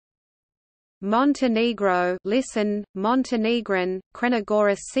Montenegro, listen, Montenegrin,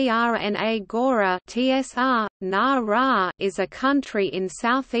 Krenagora Crna Gora TSR, Na Ra, is a country in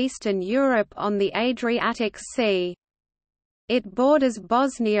southeastern Europe on the Adriatic Sea. It borders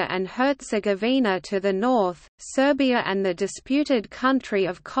Bosnia and Herzegovina to the north, Serbia and the disputed country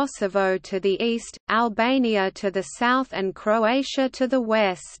of Kosovo to the east, Albania to the south and Croatia to the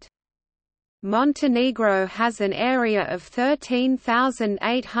west. Montenegro has an area of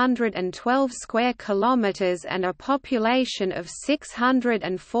 13,812 square kilometers and a population of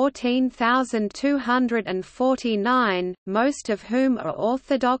 614,249, most of whom are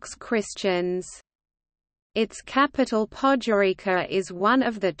Orthodox Christians. Its capital Podgorica is one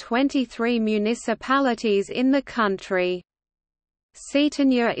of the 23 municipalities in the country.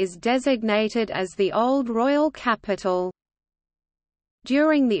 Cetinje is designated as the old royal capital.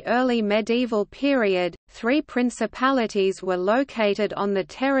 During the early medieval period, three principalities were located on the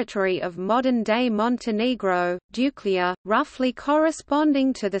territory of modern-day Montenegro: Duklja, roughly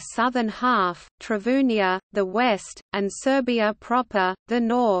corresponding to the southern half, Travunia, the west, and Serbia proper, the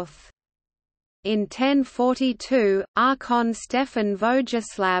north. In 1042, Archon Stefan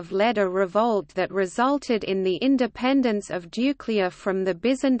Vojislav led a revolt that resulted in the independence of Duklja from the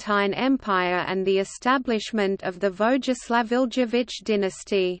Byzantine Empire and the establishment of the Vojislavljević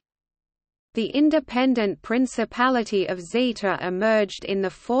dynasty. The independent Principality of Zeta emerged in the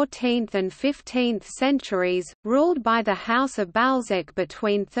 14th and 15th centuries, ruled by the House of Balzac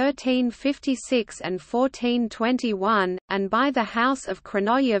between 1356 and 1421, and by the House of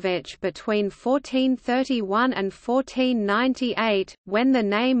Crnojević between 1431 and 1498, when the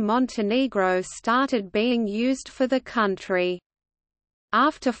name Montenegro started being used for the country.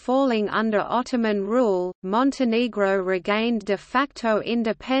 After falling under Ottoman rule, Montenegro regained de facto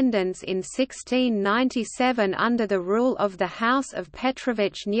independence in 1697 under the rule of the House of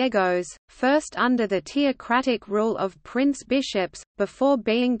Petrović-Njegoš, first under the theocratic rule of prince-bishops, before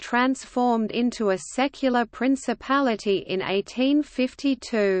being transformed into a secular principality in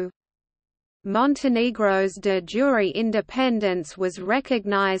 1852. Montenegro's de jure independence was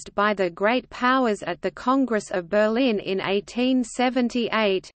recognized by the Great Powers at the Congress of Berlin in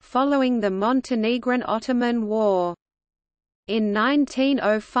 1878, following the Montenegrin-Ottoman War. In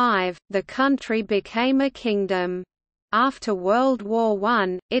 1905, the country became a kingdom. After World War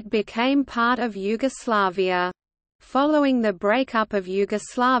I, it became part of Yugoslavia. Following the breakup of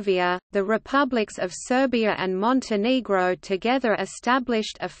Yugoslavia, the republics of Serbia and Montenegro together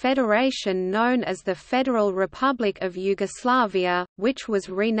established a federation known as the Federal Republic of Yugoslavia, which was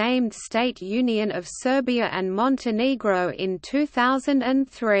renamed State Union of Serbia and Montenegro in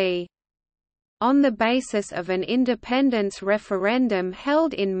 2003. On the basis of an independence referendum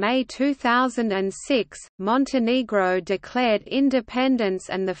held in May 2006, Montenegro declared independence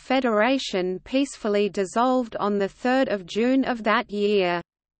and the federation peacefully dissolved on 3 June of that year.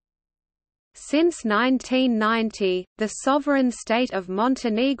 Since 1990, the sovereign state of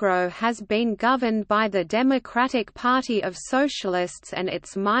Montenegro has been governed by the Democratic Party of Socialists and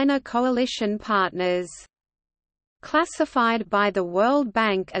its minor coalition partners. Classified by the World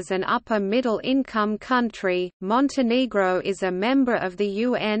Bank as an upper-middle income country, Montenegro is a member of the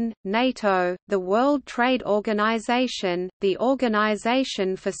UN, NATO, the World Trade Organization, the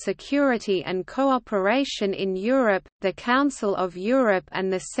Organization for Security and Cooperation in Europe, the Council of Europe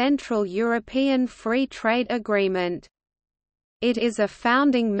and the Central European Free Trade Agreement. It is a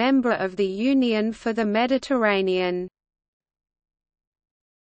founding member of the Union for the Mediterranean.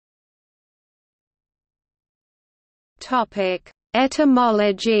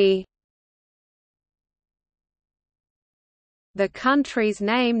 Etymology. The country's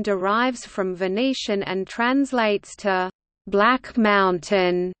name derives from Venetian and translates to Black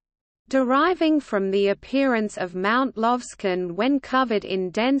Mountain, deriving from the appearance of Mount Lovćen when covered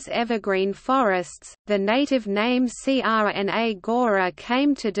in dense evergreen forests. The native name Crna Gora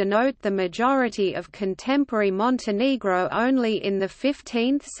came to denote the majority of contemporary Montenegro only in the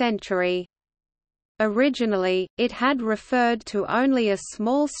 15th century. Originally, it had referred to only a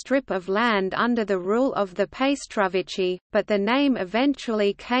small strip of land under the rule of the Paistrovići, but the name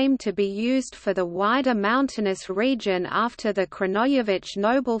eventually came to be used for the wider mountainous region after the Crnojević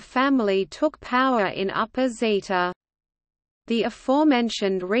noble family took power in Upper Zeta. The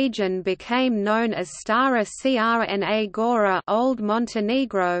aforementioned region became known as Stara Crna Gora, Old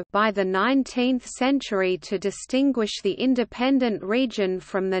Montenegro, by the 19th century to distinguish the independent region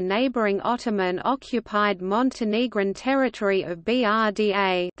from the neighboring Ottoman-occupied Montenegrin territory of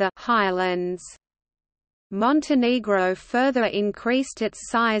Brda, the Highlands. Montenegro further increased its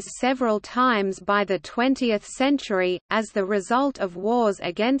size several times by the 20th century, as the result of wars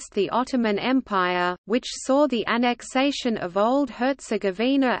against the Ottoman Empire, which saw the annexation of Old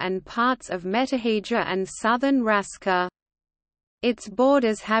Herzegovina and parts of Metahija and southern Raška. Its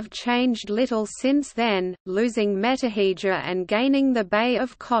borders have changed little since then, losing Metahija and gaining the Bay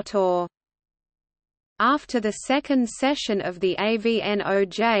of Kotor. After the second session of the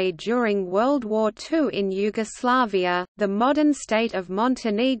AVNOJ during World War II in Yugoslavia, the modern state of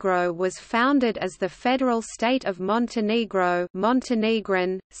Montenegro was founded as the Federal State of Montenegro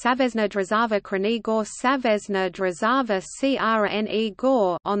Montenegrin, Savezna Država Crnigor Savezna Država Crne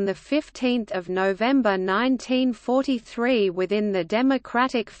Gore on 15 November 1943 within the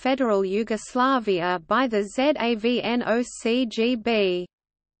Democratic Federal Yugoslavia by the ZAVNOCGB.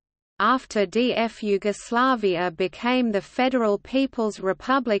 After DF Yugoslavia became the Federal People's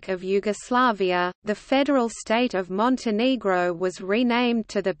Republic of Yugoslavia, the Federal State of Montenegro was renamed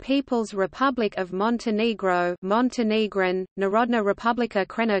to the People's Republic of Montenegro Montenegrin, Narodna Republika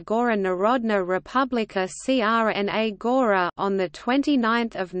Crna Gora Narodna Republika Crna Gora on 29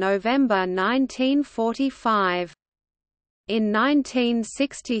 November 1945. In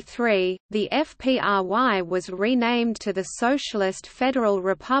 1963, the FPRY was renamed to the Socialist Federal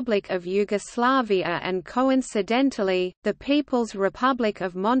Republic of Yugoslavia and coincidentally, the People's Republic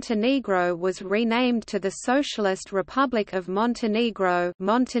of Montenegro was renamed to the Socialist Republic of Montenegro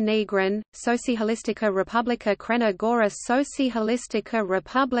Montenegrin, Socialistica Republika Crna Gora Socialistica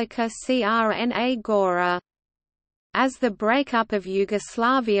Republika Crna Gora. As the breakup of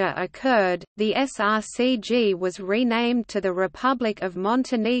Yugoslavia occurred, the SRCG was renamed to the Republic of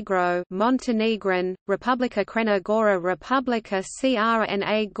Montenegro Montenegrin, Republika Crna Gora Republika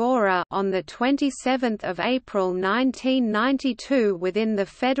Crna Gora on 27 April 1992 within the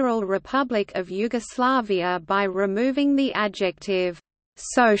Federal Republic of Yugoslavia by removing the adjective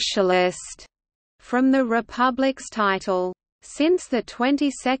 «socialist» from the republic's title. Since the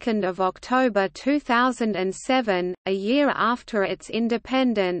 22nd of October 2007, a year after its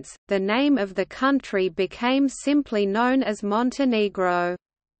independence, the name of the country became simply known as Montenegro.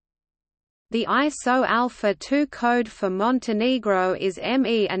 The ISO Alpha 2 code for Montenegro is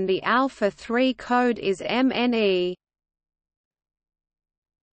ME and the Alpha 3 code is MNE.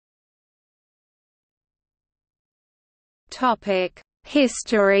 Topic: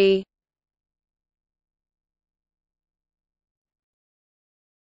 History.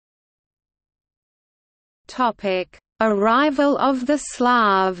 Arrival of the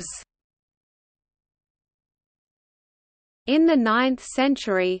Slavs. In the 9th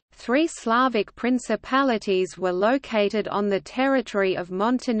century, 3 Slavic principalities were located on the territory of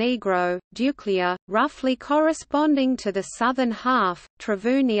Montenegro: Duklja, roughly corresponding to the southern half,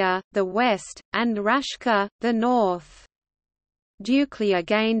 Travunia, the west, and Raška, the north. Duklja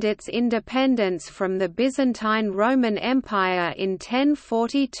gained its independence from the Byzantine Roman Empire in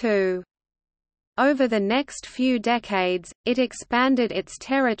 1042. Over the next few decades, it expanded its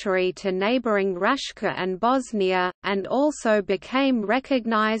territory to neighboring Raška and Bosnia, and also became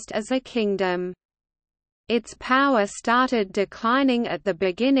recognized as a kingdom. Its power started declining at the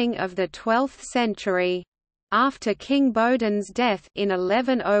beginning of the 12th century. After King Bohdan's death in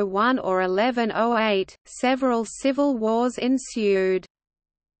 1101 or 1108, several civil wars ensued.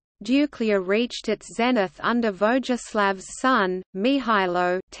 Duklja reached its zenith under Vojislav's son,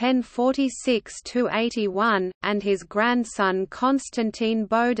 Mihailo (1046–81), and his grandson Constantine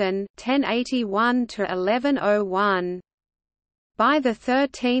Bohdan (1081–1101). By the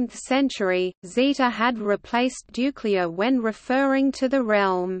 13th century, Zeta had replaced Duklja when referring to the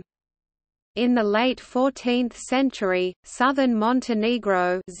realm. In the late 14th century, southern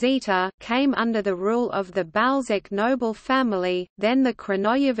Montenegro Zeta came under the rule of the Balzic noble family, then the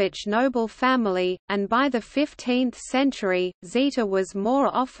Krnojević noble family, and by the 15th century, Zeta was more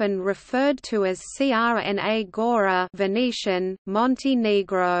often referred to as Crna Gora Venetian,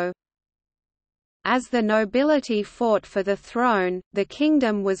 Montenegro. As the nobility fought for the throne, the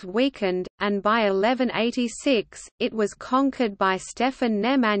kingdom was weakened, and by 1186, it was conquered by Stefan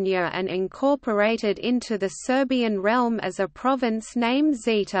Nemanja and incorporated into the Serbian realm as a province named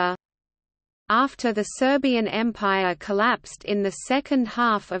Zeta. After the Serbian Empire collapsed in the second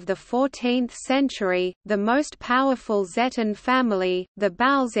half of the 14th century, the most powerful Zetan family, the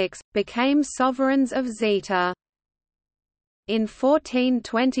Balzics, became sovereigns of Zeta. In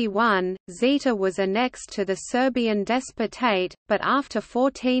 1421, Zeta was annexed to the Serbian despotate, but after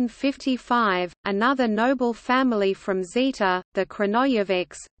 1455, another noble family from Zeta, the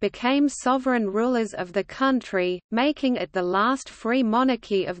Crnojevics, became sovereign rulers of the country, making it the last free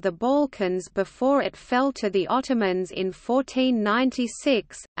monarchy of the Balkans before it fell to the Ottomans in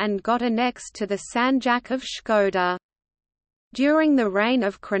 1496, and got annexed to the Sanjak of Škoda. During the reign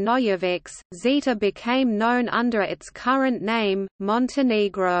of Crnojevics, Zeta became known under its current name,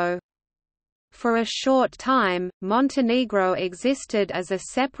 Montenegro. For a short time, Montenegro existed as a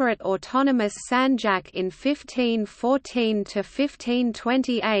separate autonomous Sanjak in 1514 to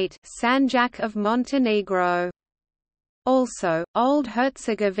 1528, Sanjak of Montenegro. Also, Old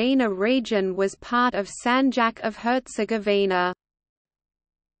Herzegovina region was part of Sanjak of Herzegovina.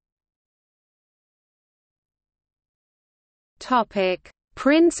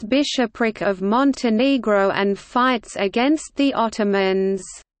 Prince-Bishopric of Montenegro and fights against the Ottomans.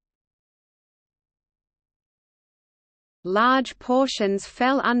 Large portions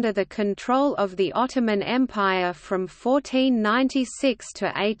fell under the control of the Ottoman Empire from 1496 to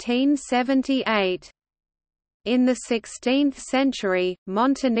 1878. In the 16th century,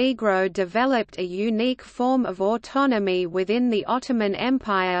 Montenegro developed a unique form of autonomy within the Ottoman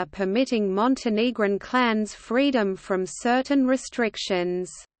Empire, permitting Montenegrin clans freedom from certain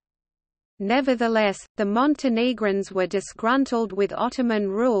restrictions. Nevertheless, the Montenegrins were disgruntled with Ottoman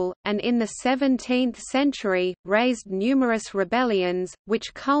rule, and in the 17th century, raised numerous rebellions,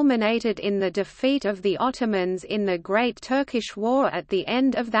 which culminated in the defeat of the Ottomans in the Great Turkish War at the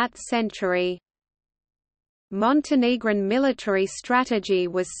end of that century. Montenegrin military strategy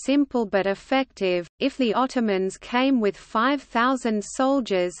was simple but effective. If the Ottomans came with 5,000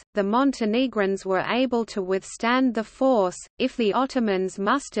 soldiers, the Montenegrins were able to withstand the force. If the Ottomans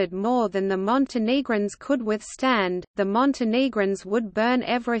mustered more than the Montenegrins could withstand, the Montenegrins would burn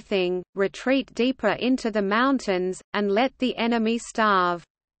everything, retreat deeper into the mountains, and let the enemy starve.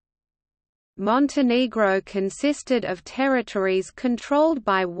 Montenegro consisted of territories controlled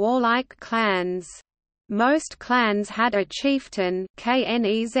by warlike clans. Most clans had a chieftain,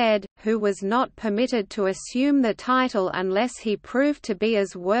 Knez, who was not permitted to assume the title unless he proved to be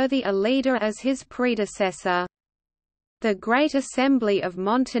as worthy a leader as his predecessor. The Great Assembly of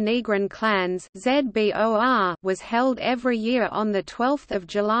Montenegrin Clans was held every year on 12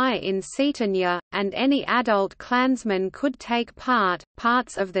 July in Cetinje, and any adult clansman could take part.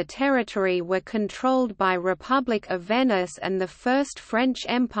 Parts of the territory were controlled by Republic of Venice and the First French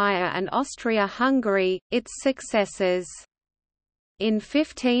Empire and Austria-Hungary, its successors. In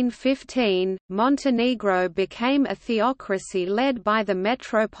 1515, Montenegro became a theocracy led by the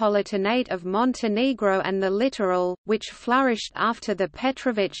Metropolitanate of Montenegro and the Littoral, which flourished after the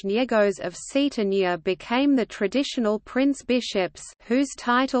Petrovich Njegos of Cetinje became the traditional prince-bishops, whose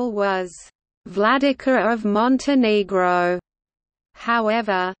title was Vladika of Montenegro.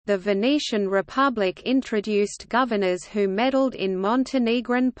 However, the Venetian Republic introduced governors who meddled in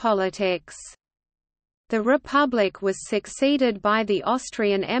Montenegrin politics. The Republic was succeeded by the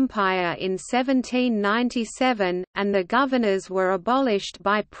Austrian Empire in 1797, and the governors were abolished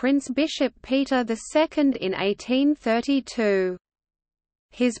by Prince-Bishop Peter II in 1832.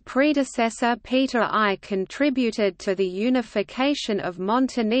 His predecessor Peter I contributed to the unification of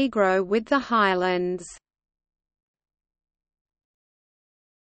Montenegro with the highlands.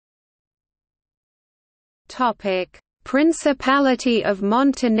 Principality of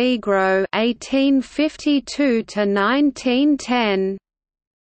Montenegro 1852 to 1910.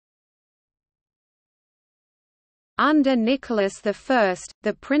 Under Nicholas I,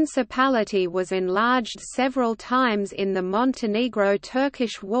 the principality was enlarged several times in the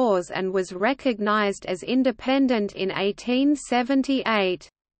Montenegro-Turkish Wars and was recognized as independent in 1878.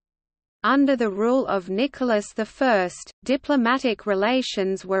 Under the rule of Nicholas I, diplomatic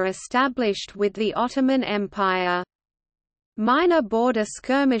relations were established with the Ottoman Empire. Minor border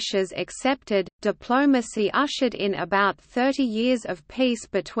skirmishes excepted, diplomacy ushered in about 30 years of peace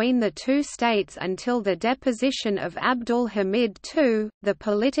between the two states until the deposition of Abdul Hamid II. The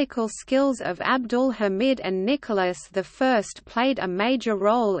political skills of Abdul Hamid and Nicholas I played a major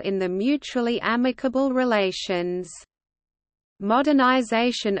role in the mutually amicable relations.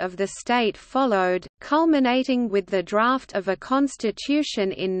 Modernization of the state followed, culminating with the draft of a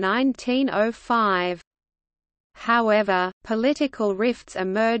constitution in 1905. However, political rifts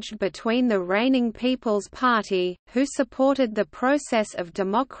emerged between the reigning People's Party, who supported the process of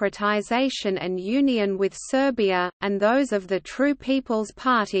democratization and union with Serbia, and those of the True People's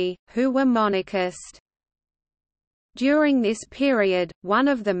Party, who were monarchist. During this period, one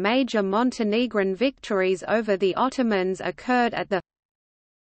of the major Montenegrin victories over the Ottomans occurred at the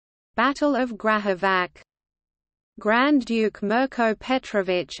Battle of Grahovac. Grand Duke Mirko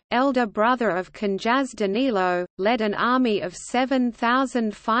Petrović, elder brother of Knjaz Danilo, led an army of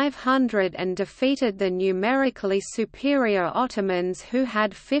 7,500 and defeated the numerically superior Ottomans, who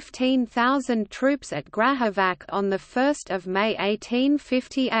had 15,000 troops at Grahovac on 1 May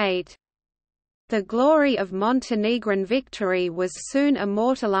 1858. The glory of Montenegrin victory was soon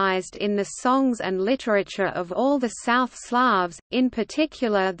immortalized in the songs and literature of all the South Slavs, in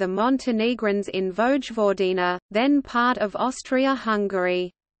particular the Montenegrins in Vojvodina, then part of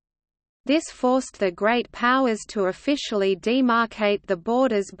Austria-Hungary. This forced the great powers to officially demarcate the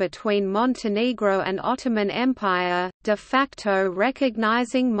borders between Montenegro and Ottoman Empire, de facto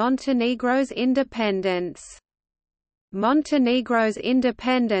recognizing Montenegro's independence. Montenegro's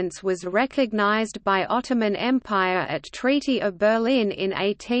independence was recognized by Ottoman Empire at Treaty of Berlin in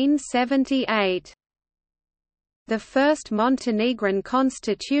 1878. The first Montenegrin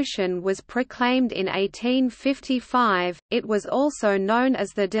constitution was proclaimed in 1855, it was also known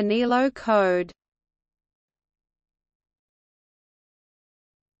as the Danilo Code.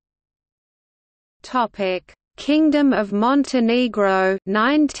 Kingdom of Montenegro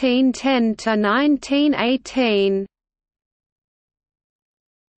 1910 to 1918.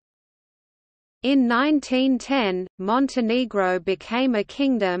 In 1910, Montenegro became a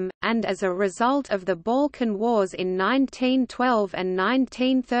kingdom, and as a result of the Balkan Wars in 1912 and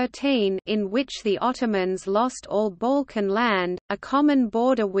 1913, in which the Ottomans lost all Balkan land, a common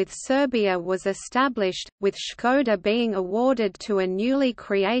border with Serbia was established, with Škoda being awarded to a newly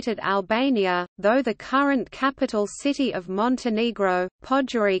created Albania, though the current capital city of Montenegro,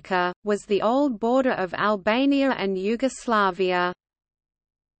 Podgorica, was the old border of Albania and Yugoslavia.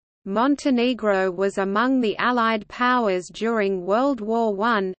 Montenegro was among the Allied powers during World War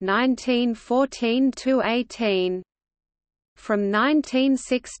I (1914–18). From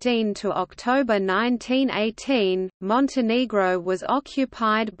 1916 to October 1918, Montenegro was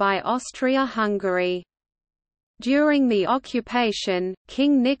occupied by Austria-Hungary. During the occupation,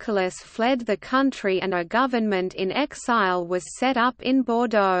 King Nicholas fled the country and a government in exile was set up in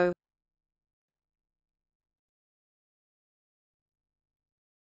Bordeaux.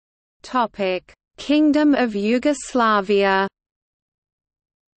 Kingdom of Yugoslavia.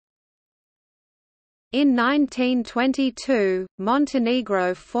 In 1922,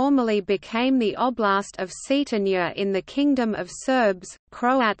 Montenegro formally became the Oblast of Cetinje in the Kingdom of Serbs,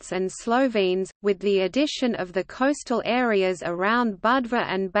 Croats and Slovenes, with the addition of the coastal areas around Budva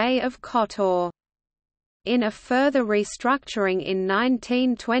and Bay of Kotor. In a further restructuring in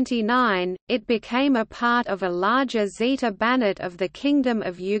 1929, it became a part of a larger Zeta Banat of the Kingdom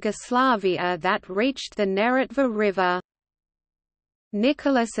of Yugoslavia that reached the Neretva River.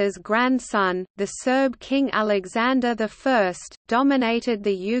 Nicholas's grandson, the Serb King Alexander I, dominated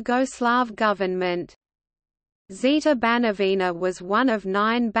the Yugoslav government. Zeta Banovina was one of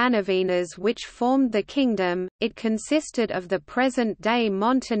 9 Banovinas which formed the kingdom. It consisted of the present-day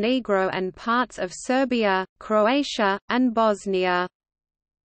Montenegro and parts of Serbia, Croatia, and Bosnia.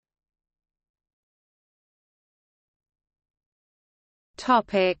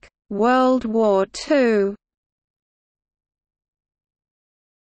 Topic: World War II.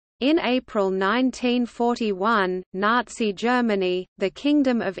 In April 1941, Nazi Germany, the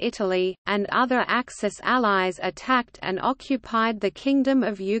Kingdom of Italy, and other Axis allies attacked and occupied the Kingdom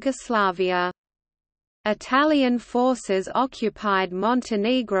of Yugoslavia. Italian forces occupied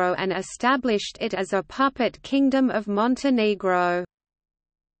Montenegro and established it as a puppet Kingdom of Montenegro.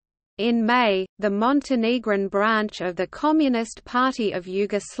 In May, the Montenegrin branch of the Communist Party of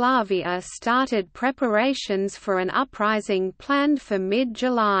Yugoslavia started preparations for an uprising planned for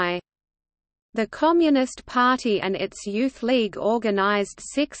mid-July. The Communist Party and its Youth League organized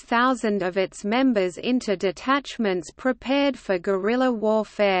 6,000 of its members into detachments prepared for guerrilla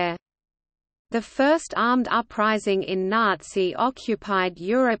warfare. The first armed uprising in Nazi-occupied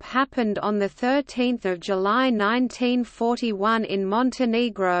Europe happened on 13 July 1941 in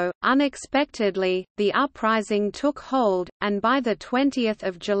Montenegro. Unexpectedly, the uprising took hold, and by 20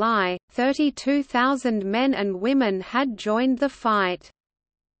 July, 32,000 men and women had joined the fight.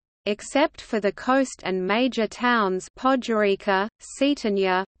 Except for the coast and major towns Podgorica,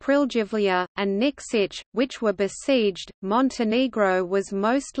 Cetinje, Priljevlja, and Nikšić, which were besieged, Montenegro was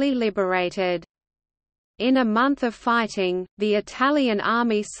mostly liberated. In a month of fighting, the Italian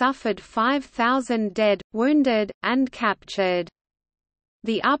army suffered 5,000 dead, wounded, and captured.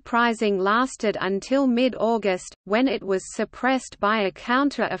 The uprising lasted until mid-August, when it was suppressed by a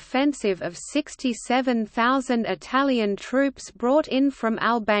counter-offensive of 67,000 Italian troops brought in from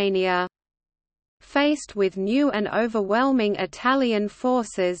Albania. Faced with new and overwhelming Italian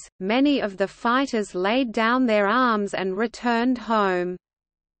forces, many of the fighters laid down their arms and returned home.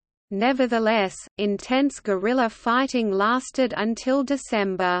 Nevertheless, intense guerrilla fighting lasted until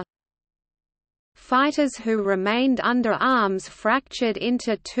December. Fighters who remained under arms fractured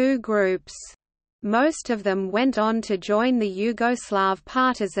into two groups. Most of them went on to join the Yugoslav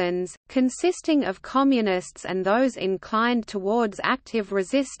partisans, consisting of communists and those inclined towards active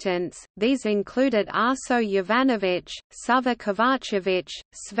resistance. These included Arso Jovanović, Suva Kovačević,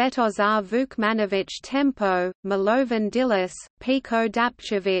 Svetozar Vukmanović Tempo, Milovan Dilis, Peko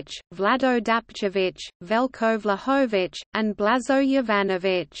Dapčević, Vlado Dapčević, Veljko Vlahović, and Blazo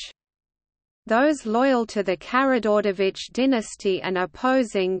Jovanović. Those loyal to the Karađorđević dynasty and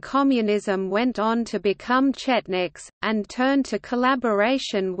opposing communism went on to become Chetniks, and turned to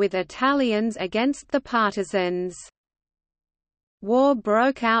collaboration with Italians against the partisans. War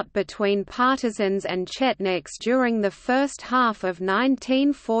broke out between partisans and Chetniks during the first half of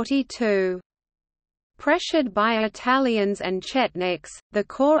 1942. Pressured by Italians and Chetniks, the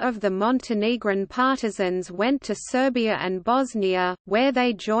core of the Montenegrin partisans went to Serbia and Bosnia, where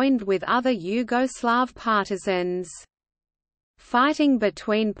they joined with other Yugoslav partisans. Fighting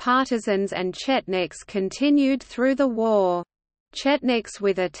between partisans and Chetniks continued through the war. Chetniks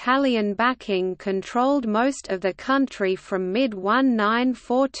with Italian backing controlled most of the country from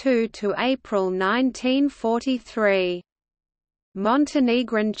mid-1942 to April 1943.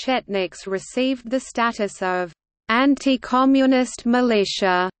 Montenegrin Chetniks received the status of anti-communist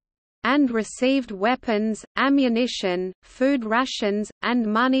militia and received weapons, ammunition, food rations, and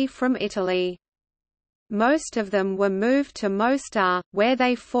money from Italy. Most of them were moved to Mostar, where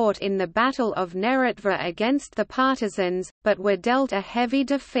they fought in the Battle of Neretva against the partisans, but were dealt a heavy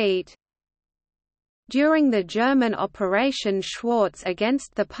defeat. During the German Operation Schwarz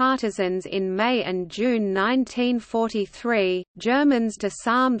against the partisans in May and June 1943, Germans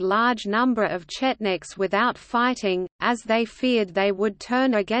disarmed large number of Chetniks without fighting, as they feared they would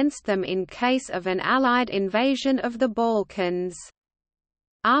turn against them in case of an Allied invasion of the Balkans.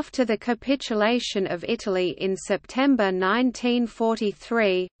 After the capitulation of Italy in September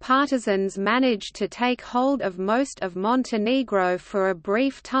 1943, partisans managed to take hold of most of Montenegro for a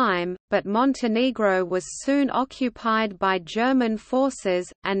brief time, but Montenegro was soon occupied by German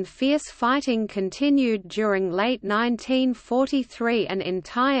forces, and fierce fighting continued during late 1943 and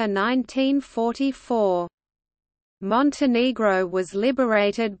entire 1944. Montenegro was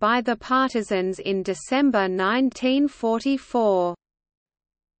liberated by the partisans in December 1944.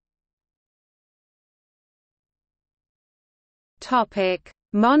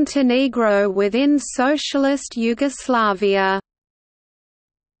 Montenegro within Socialist Yugoslavia.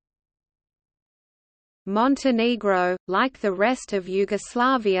 Montenegro, like the rest of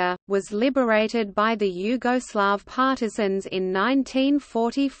Yugoslavia, was liberated by the Yugoslav partisans in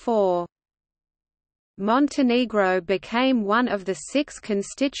 1944. Montenegro became one of the 6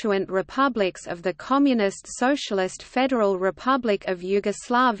 constituent republics of the Communist Socialist Federal Republic of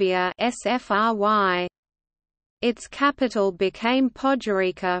Yugoslavia (SFRY). Its capital became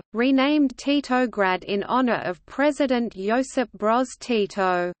Podgorica, renamed Titograd in honor of President Josip Broz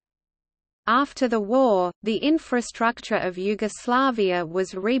Tito. After the war, the infrastructure of Yugoslavia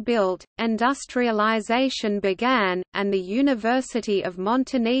was rebuilt, industrialization began, and the University of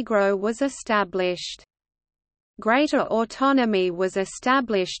Montenegro was established. Greater autonomy was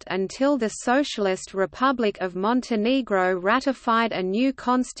established until the Socialist Republic of Montenegro ratified a new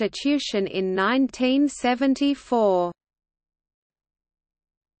constitution in 1974.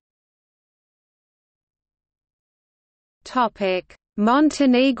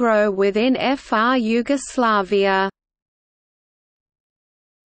 Montenegro within FR Yugoslavia.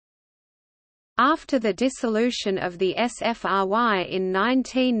 After the dissolution of the SFRY in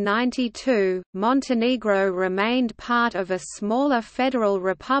 1992, Montenegro remained part of a smaller Federal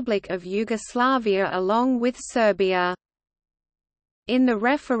Republic of Yugoslavia along with Serbia. In the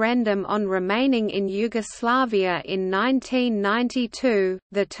referendum on remaining in Yugoslavia in 1992,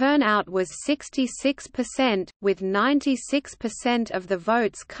 the turnout was 66%, with 96% of the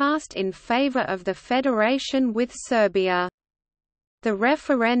votes cast in favor of the federation with Serbia. The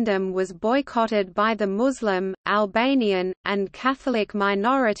referendum was boycotted by the Muslim, Albanian, and Catholic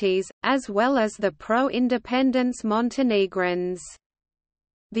minorities, as well as the pro-independence Montenegrins.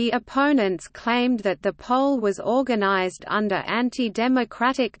 The opponents claimed that the poll was organized under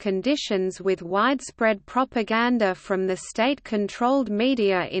anti-democratic conditions with widespread propaganda from the state-controlled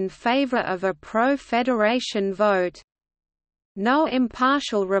media in favor of a pro-federation vote. No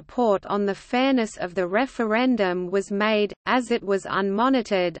impartial report on the fairness of the referendum was made, as it was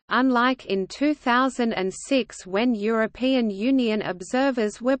unmonitored, unlike in 2006 when European Union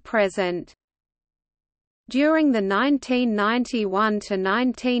observers were present. During the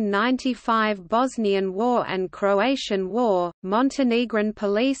 1991–1995 Bosnian War and Croatian War, Montenegrin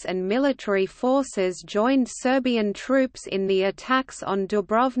police and military forces joined Serbian troops in the attacks on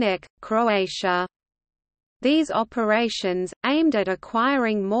Dubrovnik, Croatia. These operations, aimed at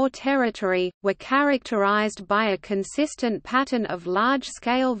acquiring more territory, were characterized by a consistent pattern of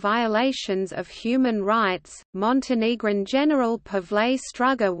large-scale violations of human rights. Montenegrin General Pavle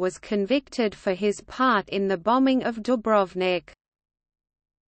Struga was convicted for his part in the bombing of Dubrovnik.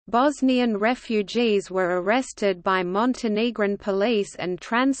 Bosnian refugees were arrested by Montenegrin police and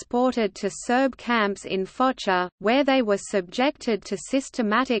transported to Serb camps in Foča, where they were subjected to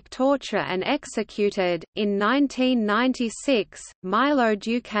systematic torture and executed. In 1996, Milo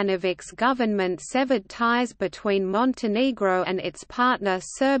Đukanović's government severed ties between Montenegro and its partner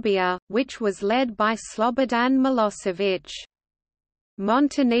Serbia, which was led by Slobodan Milošević.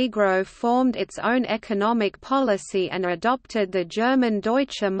 Montenegro formed its own economic policy and adopted the German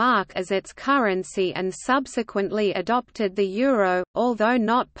Deutsche Mark as its currency and subsequently adopted the euro, although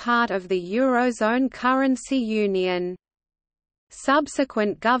not part of the Eurozone currency union.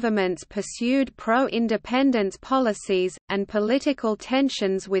 Subsequent governments pursued pro-independence policies, and political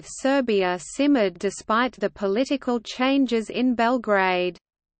tensions with Serbia simmered despite the political changes in Belgrade.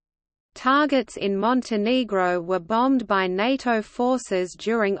 Targets in Montenegro were bombed by NATO forces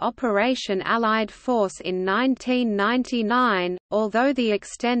during Operation Allied Force in 1999, although the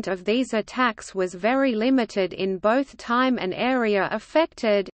extent of these attacks was very limited in both time and area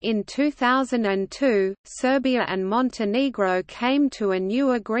affected. In 2002, Serbia and Montenegro came to a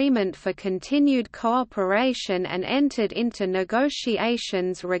new agreement for continued cooperation and entered into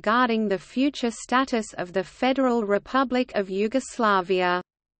negotiations regarding the future status of the Federal Republic of Yugoslavia.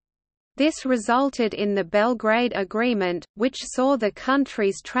 This resulted in the Belgrade Agreement, which saw the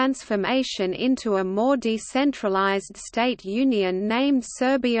country's transformation into a more decentralized state union named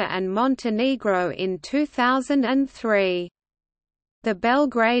Serbia and Montenegro in 2003. The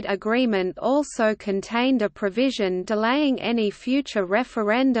Belgrade Agreement also contained a provision delaying any future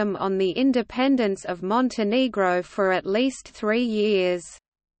referendum on the independence of Montenegro for at least 3 years.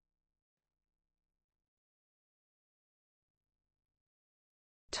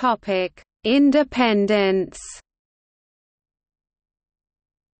 Independence.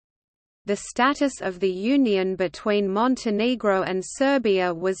 The status of the union between Montenegro and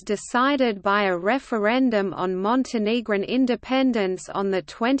Serbia was decided by a referendum on Montenegrin independence on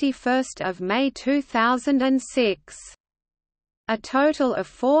 21 May 2006. A total of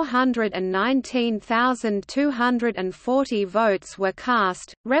 419,240 votes were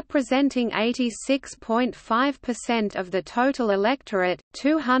cast, representing 86.5% of the total electorate.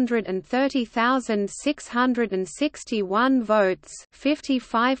 230,661 votes,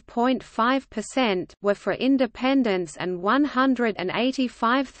 55.5%, were for independence and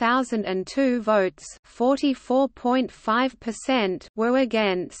 185,002 votes, 44.5%, were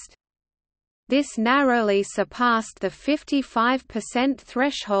against. This narrowly surpassed the 55%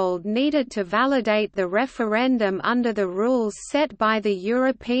 threshold needed to validate the referendum under the rules set by the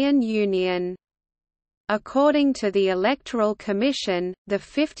European Union. According to the Electoral Commission, the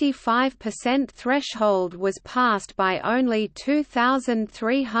 55% threshold was passed by only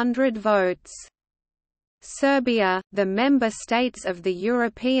 2,300 votes. Serbia, the member states of the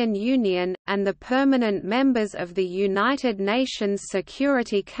European Union, and the permanent members of the United Nations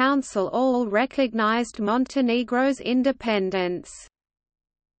Security Council all recognized Montenegro's independence.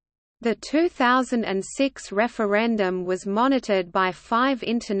 The 2006 referendum was monitored by 5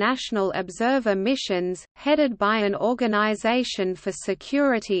 international observer missions, headed by an Organization for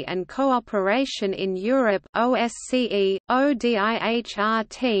Security and Cooperation in Europe (OSCE, ODIHR)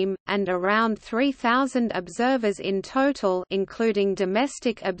 team, and around 3,000 observers in total, including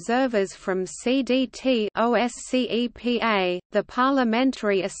domestic observers from CDT, OSCE-PA, the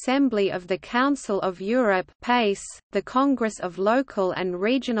Parliamentary Assembly of the Council of Europe (PACE), the Congress of Local and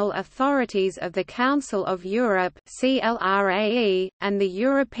Regional Authorities of the Council of Europe (CLRAE), and the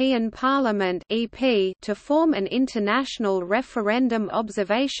European Parliament (EP) to form an International Referendum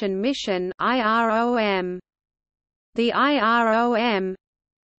Observation Mission (IROM). The IROM,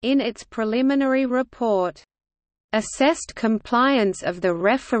 in its preliminary report, assessed compliance of the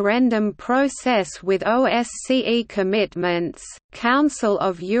referendum process with OSCE commitments, Council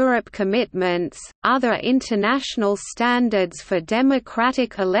of Europe commitments, other international standards for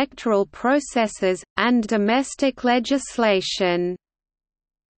democratic electoral processes, and domestic legislation.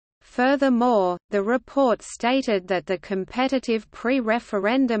 Furthermore, the report stated that the competitive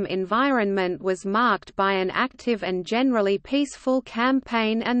pre-referendum environment was marked by an active and generally peaceful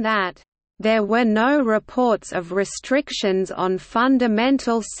campaign and that there were no reports of restrictions on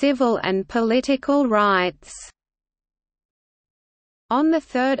fundamental civil and political rights. On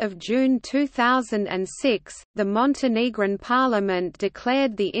 3 June 2006, the Montenegrin parliament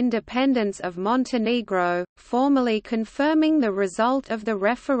declared the independence of Montenegro, formally confirming the result of the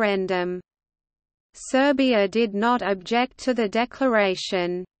referendum. Serbia did not object to the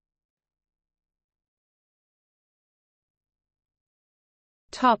declaration.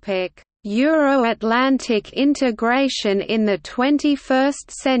 Euro-Atlantic integration in the 21st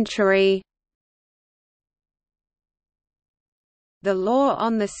century. The law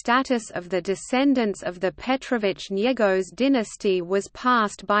on the status of the descendants of the Petrović-Njegoš dynasty was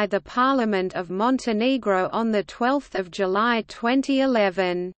passed by the Parliament of Montenegro on 12 July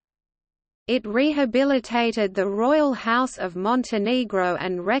 2011. It rehabilitated the royal house of Montenegro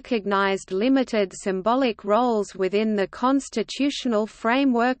and recognized limited symbolic roles within the constitutional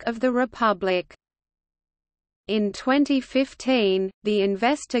framework of the republic. In 2015, the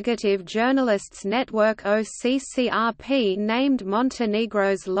investigative journalists network OCCRP named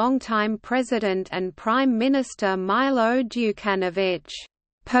Montenegro's longtime president and Prime Minister Milo Đukanović,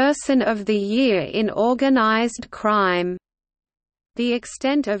 "Person of the Year in Organized Crime." The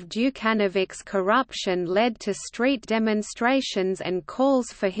extent of Đukanovic's corruption led to street demonstrations and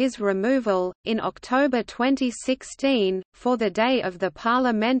calls for his removal. In October 2016, for the day of the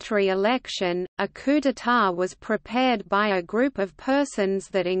parliamentary election, a coup d'état was prepared by a group of persons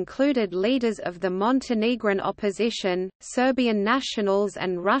that included leaders of the Montenegrin opposition, Serbian nationals,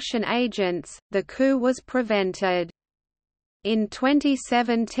 and Russian agents. The coup was prevented. In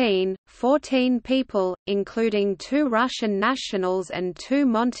 2017, 14 people, including 2 Russian nationals and 2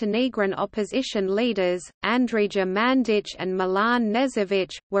 Montenegrin opposition leaders, Andrija Mandić and Milan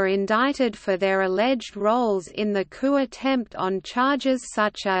Nezović, were indicted for their alleged roles in the coup attempt on charges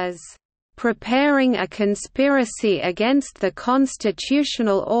such as preparing a conspiracy against the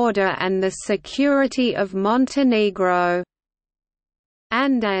constitutional order and the security of Montenegro,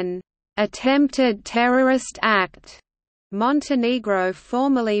 and an attempted terrorist act. Montenegro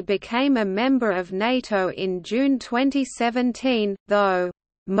formally became a member of NATO in June 2017, though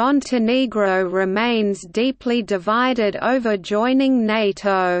Montenegro remains deeply divided over joining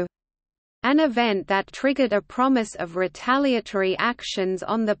NATO, an event that triggered a promise of retaliatory actions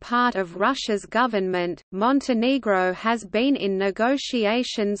on the part of Russia's government. Montenegro has been in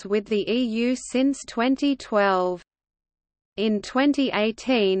negotiations with the EU since 2012. In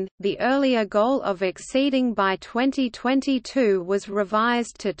 2018, the earlier goal of acceding by 2022 was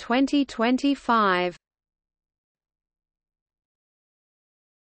revised to 2025.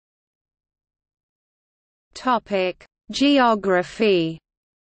 Topic: Geography.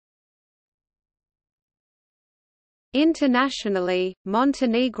 Internationally,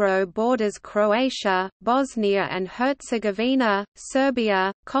 Montenegro borders Croatia, Bosnia and Herzegovina,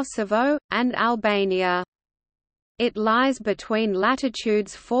 Serbia, Kosovo, and Albania. It lies between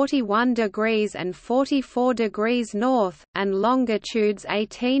latitudes 41 degrees and 44 degrees north, and longitudes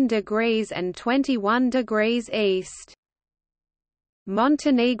 18 degrees and 21 degrees east.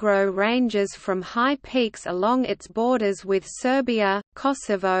 Montenegro ranges from high peaks along its borders with Serbia,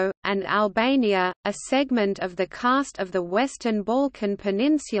 Kosovo, and Albania, a segment of the karst of the Western Balkan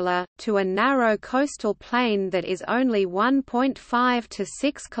Peninsula, to a narrow coastal plain that is only 1.5 to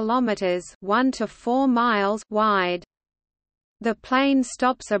 6 kilometers (1 to 4 miles) wide. The plain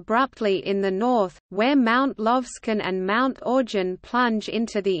stops abruptly in the north, where Mount Lovćen and Mount Orjan plunge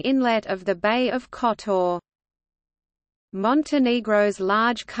into the inlet of the Bay of Kotor. Montenegro's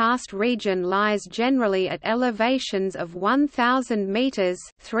large karst region lies generally at elevations of 1,000 meters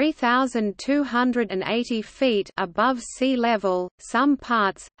 (3,280 feet) above sea level. Some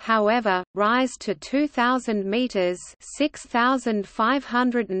parts, however, rise to 2,000 meters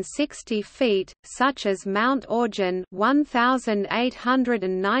 (6,560 feet), such as Mount Orjan,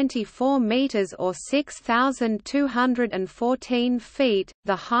 1,894 meters or 6,214 feet,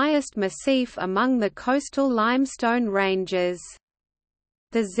 the highest massif among the coastal limestone ranges.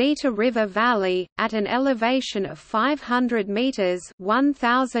 The Zeta River Valley, at an elevation of 500 meters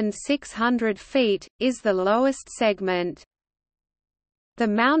 (1,600 feet), is the lowest segment. The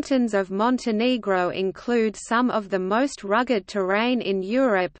mountains of Montenegro include some of the most rugged terrain in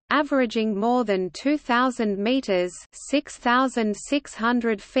Europe, averaging more than 2,000 meters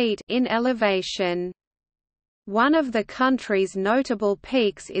 (6,600 feet) in elevation. One of the country's notable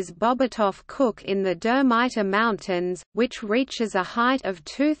peaks is Bobatov Kuk in the Dermita Mountains, which reaches a height of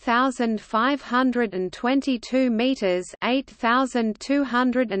 2,522 meters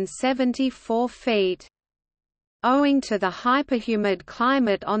 (8,274 feet). Owing to the hyperhumid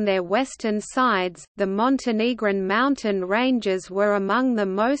climate on their western sides, the Montenegrin mountain ranges were among the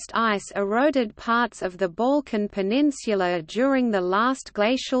most ice-eroded parts of the Balkan Peninsula during the last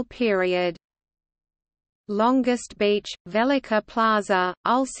glacial period. Longest beach, Velika Plaza,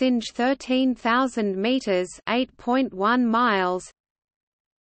 Ulcinj 13,000 meters (8.1 miles).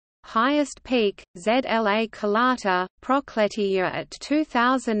 Highest peak, Zla Kalata, Prokletia at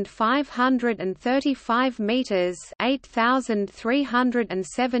 2,535 meters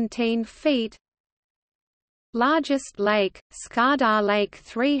 (8,317 feet). Largest lake, Skadar Lake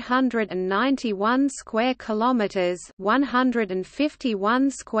 391 square kilometers (151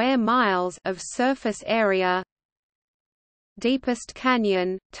 square miles) of surface area. Deepest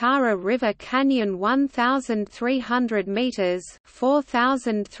canyon, Tara River Canyon 1,300 meters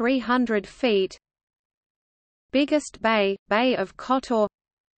 (4,300 feet). Biggest bay, Bay of Kotor.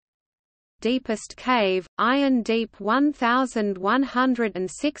 Deepest cave, Iron Deep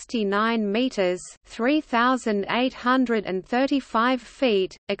 1,169 meters (3,835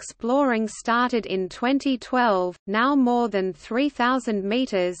 feet). Exploring started in 2012, now more than 3,000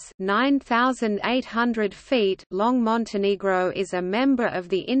 meters (9,800 feet) long. Montenegro is a member of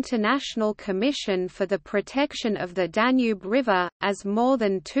the International Commission for the Protection of the Danube River, as more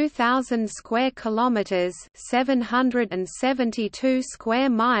than 2,000 square kilometers (772 square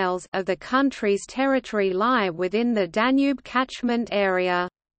miles) of the country's territory lie within the Danube catchment area.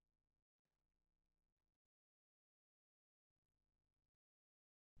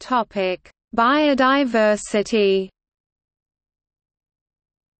 Topic: Biodiversity.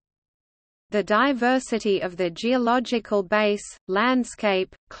 The diversity of the geological base,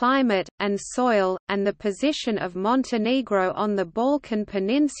 landscape, climate, and soil, and the position of Montenegro on the Balkan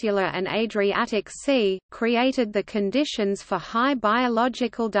Peninsula and Adriatic Sea, created the conditions for high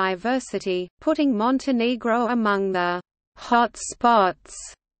biological diversity, putting Montenegro among the hot spots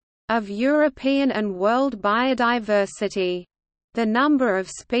of European and world biodiversity. The number of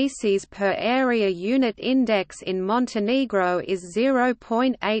species per area unit index in Montenegro is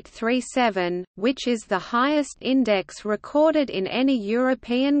 0.837, which is the highest index recorded in any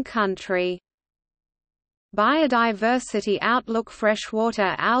European country. Biodiversity Outlook.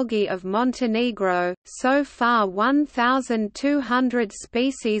 Freshwater algae of Montenegro, so far 1,200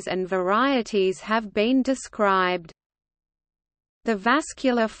 species and varieties have been described. The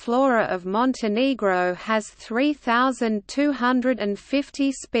vascular flora of Montenegro has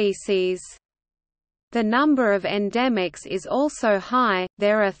 3,250 species. The number of endemics is also high.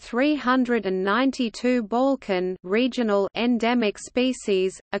 There are 392 Balkan regional endemic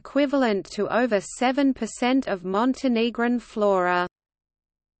species, equivalent to over 7% of Montenegrin flora.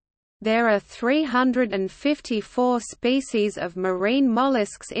 There are 354 species of marine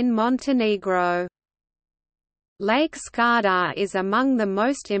mollusks in Montenegro. Lake Skadar is among the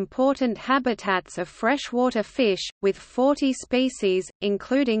most important habitats of freshwater fish, with 40 species,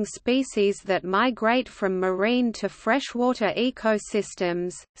 including species that migrate from marine to freshwater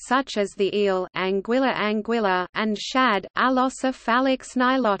ecosystems, such as the eel Anguilla anguilla and shad Alosa phalanx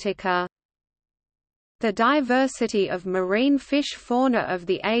nilotica. The diversity of marine fish fauna of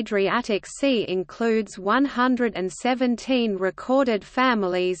the Adriatic Sea includes 117 recorded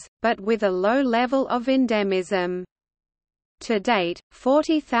families, but with a low level of endemism. To date,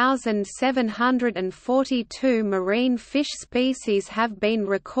 40,742 marine fish species have been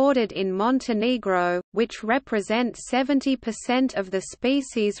recorded in Montenegro, which represent 70% of the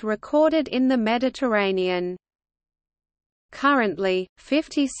species recorded in the Mediterranean. Currently,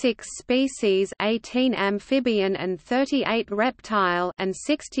 56 species, 18 amphibian and 38 reptile, and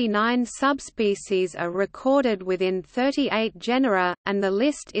 69 subspecies are recorded within 38 genera, and the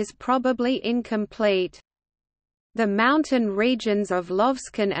list is probably incomplete. The mountain regions of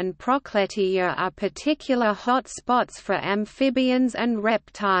Lovćen and Prokletia are particular hot spots for amphibians and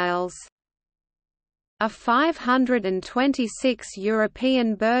reptiles. Of 526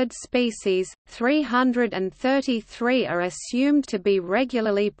 European bird species, 333 are assumed to be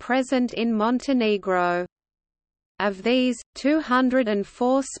regularly present in Montenegro. Of these,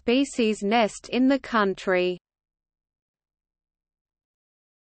 204 species nest in the country.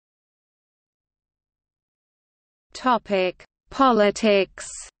 Politics.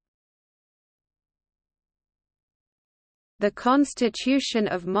 The Constitution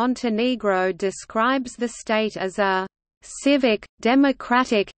of Montenegro describes the state as a civic,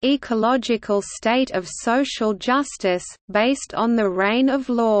 democratic, ecological state of social justice, based on the reign of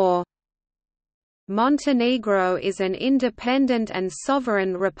law. Montenegro is an independent and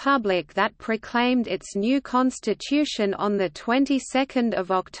sovereign republic that proclaimed its new constitution on the 22nd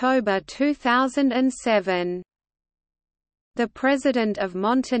of October 2007. The President of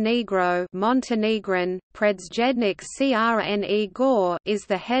Montenegro, Montenegrin, Predsjednik Crne Gore, is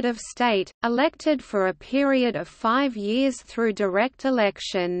the head of state, elected for a period of 5 years through direct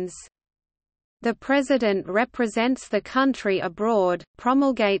elections. The President represents the country abroad,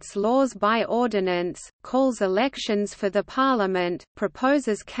 promulgates laws by ordinance, calls elections for the Parliament,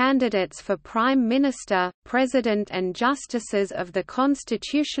 proposes candidates for Prime Minister, President and Justices of the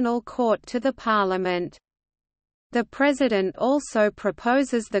Constitutional Court to the Parliament. The President also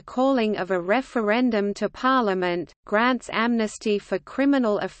proposes the calling of a referendum to Parliament, grants amnesty for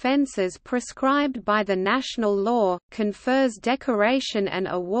criminal offences prescribed by the national law, confers decoration and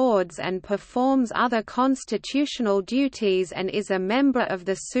awards and performs other constitutional duties, and is a member of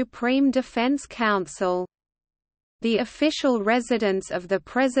the Supreme Defence Council. The official residence of the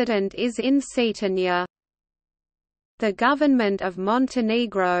President is in Cetinje. The government of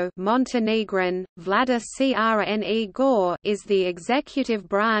Montenegro, Montenegrin, Vlada Crne Gore, is the executive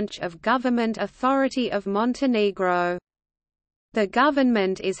branch of government authority of Montenegro. The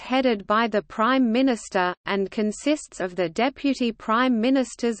government is headed by the Prime Minister, and consists of the deputy prime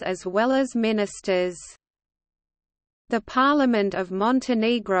ministers as well as ministers. The Parliament of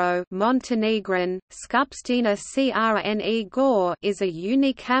Montenegro, Montenegrin, Skupština Crne Gore, is a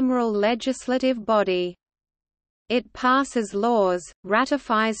unicameral legislative body. It passes laws,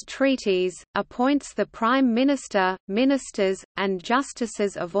 ratifies treaties, appoints the Prime Minister, ministers, and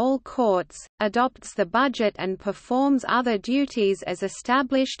justices of all courts, adopts the budget and performs other duties as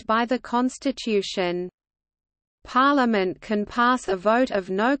established by the Constitution. Parliament can pass a vote of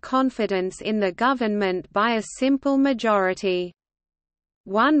no confidence in the government by a simple majority.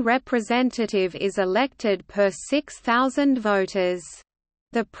 One representative is elected per 6,000 voters.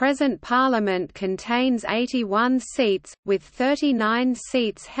 The present parliament contains 81 seats, with 39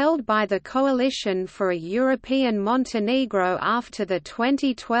 seats held by the Coalition for a European Montenegro after the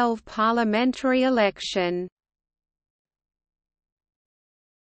 2012 parliamentary election.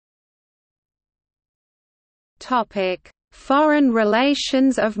 Foreign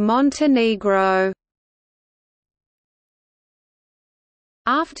relations of Montenegro.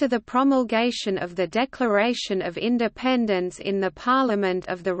 After the promulgation of the Declaration of Independence in the Parliament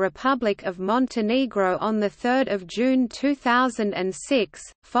of the Republic of Montenegro on 3 June 2006,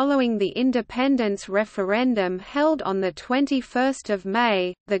 following the independence referendum held on 21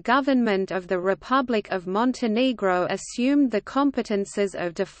 May, the government of the Republic of Montenegro assumed the competences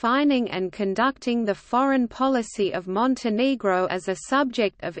of defining and conducting the foreign policy of Montenegro as a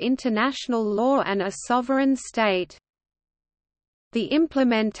subject of international law and a sovereign state. The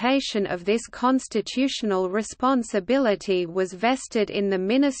implementation of this constitutional responsibility was vested in the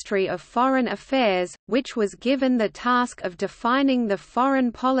Ministry of Foreign Affairs, which was given the task of defining the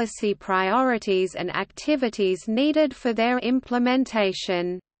foreign policy priorities and activities needed for their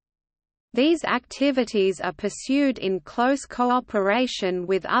implementation. These activities are pursued in close cooperation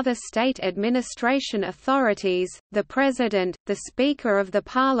with other state administration authorities, the President, the Speaker of the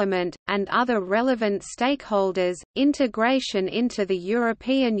Parliament, and other relevant stakeholders. Integration into the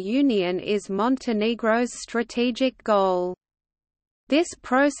European Union is Montenegro's strategic goal. This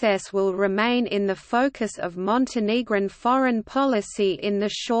process will remain in the focus of Montenegrin foreign policy in the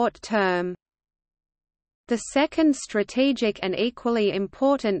short term. The second strategic and equally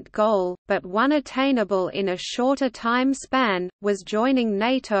important goal, but one attainable in a shorter time span, was joining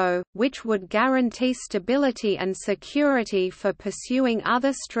NATO, which would guarantee stability and security for pursuing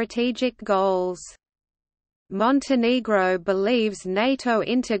other strategic goals. Montenegro believes NATO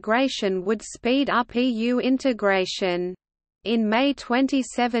integration would speed up EU integration. In May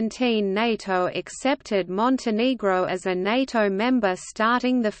 2017, NATO accepted Montenegro as a NATO member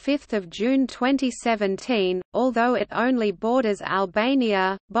starting 5 June 2017, although it only borders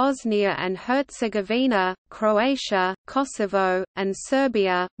Albania, Bosnia and Herzegovina, Croatia, Kosovo, and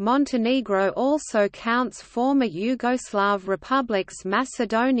Serbia. Montenegro also counts former Yugoslav republics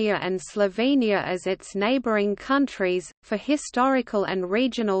Macedonia and Slovenia as its neighboring countries, for historical and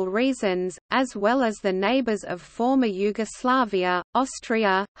regional reasons, as well as the neighbors of former Yugoslavia,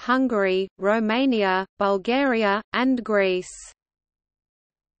 Austria, Hungary, Romania, Bulgaria, and Greece.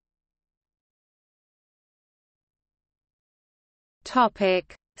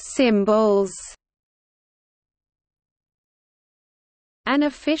 Symbols. An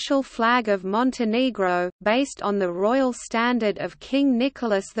official flag of Montenegro, based on the royal standard of King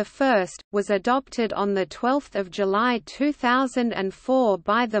Nicholas I, was adopted on 12 July 2004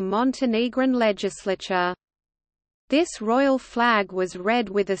 by the Montenegrin legislature. This royal flag was red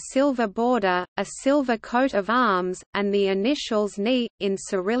with a silver border, a silver coat of arms, and the initials NI, in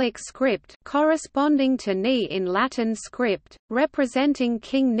Cyrillic script corresponding to NI in Latin script, representing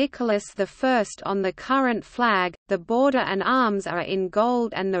King Nicholas I on the current flag. The border and arms are in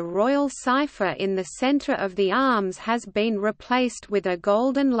gold and the royal cipher in the center of the arms has been replaced with a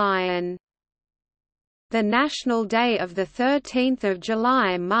golden lion. The National Day of 13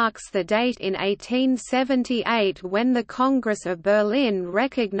 July marks the date in 1878 when the Congress of Berlin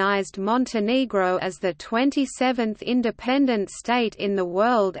recognized Montenegro as the 27th independent state in the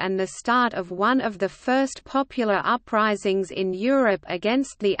world and the start of one of the first popular uprisings in Europe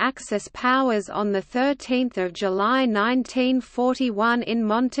against the Axis powers on 13 July 1941 in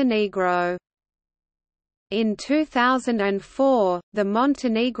Montenegro. In 2004, the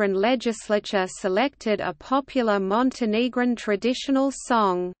Montenegrin legislature selected a popular Montenegrin traditional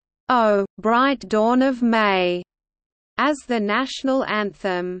song, "O, Bright Dawn of May," as the national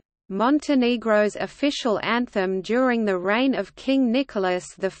anthem. Montenegro's official anthem during the reign of King Nicholas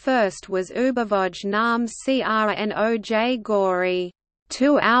I was Ubavoj nam crnoj gori,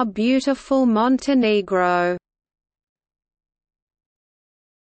 "To our beautiful Montenegro."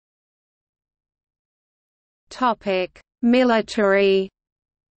 Military.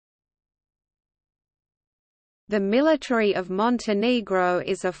 The military of Montenegro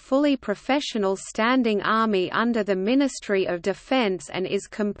is a fully professional standing army under the Ministry of Defense and is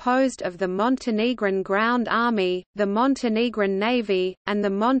composed of the Montenegrin Ground Army, the Montenegrin Navy, and the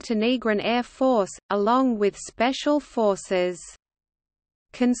Montenegrin Air Force, along with special forces.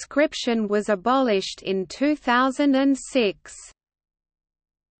 Conscription was abolished in 2006.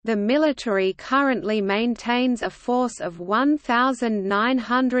 The military currently maintains a force of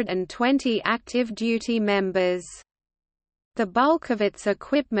 1,920 active duty members. The bulk of its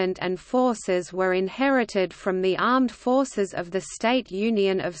equipment and forces were inherited from the armed forces of the State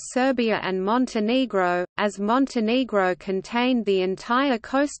Union of Serbia and Montenegro. As Montenegro contained the entire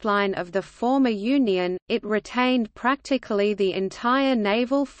coastline of the former Union, it retained practically the entire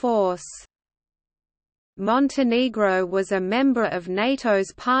naval force. Montenegro was a member of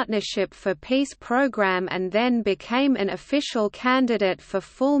NATO's Partnership for Peace program and then became an official candidate for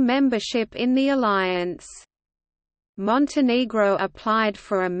full membership in the alliance. Montenegro applied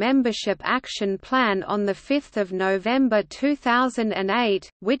for a membership action plan on 5 November 2008,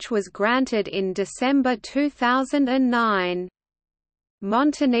 which was granted in December 2009.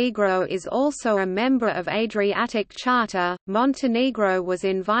 Montenegro is also a member of Adriatic Charter. Montenegro was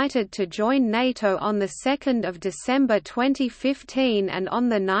invited to join NATO on 2 December 2015 and on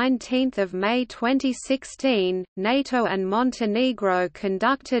 19 May 2016. NATO and Montenegro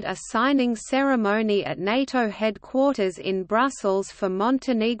conducted a signing ceremony at NATO headquarters in Brussels for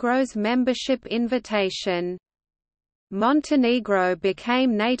Montenegro's membership invitation. Montenegro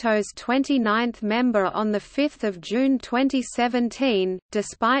became NATO's 29th member on 5 June 2017.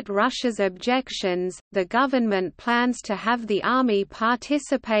 Despite Russia's objections, the government plans to have the army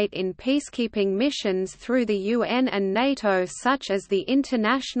participate in peacekeeping missions through the UN and NATO, such as the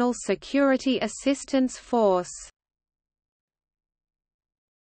International Security Assistance Force.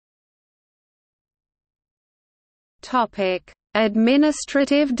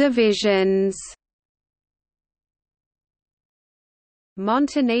 Administrative divisions.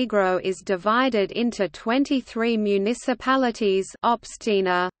 Montenegro is divided into 23 municipalities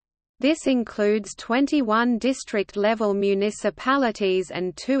opština. This includes 21 district-level municipalities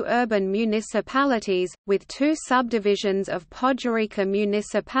and 2 urban municipalities, with 2 subdivisions of Podgorica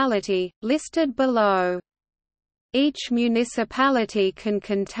municipality, listed below. Each municipality can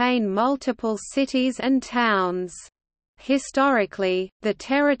contain multiple cities and towns. Historically, the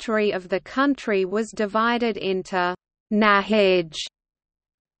territory of the country was divided into nahij.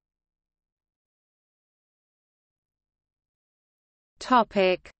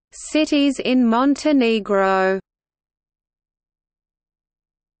 Cities in Montenegro.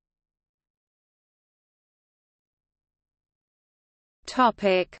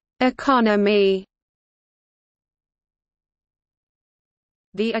 Economy.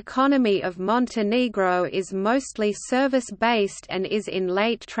 The economy of Montenegro is mostly service-based and is in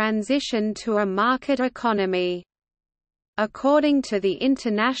late transition to a market economy. According to the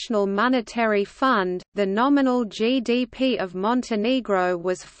International Monetary Fund, the nominal GDP of Montenegro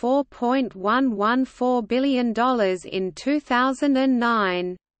was $4.114 billion in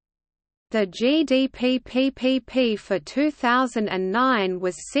 2009. The GDP PPP for 2009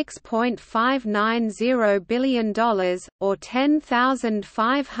 was $6.590 billion, or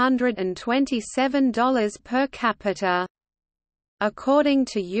 $10,527 per capita. According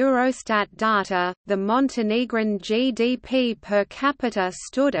to Eurostat data, the Montenegrin GDP per capita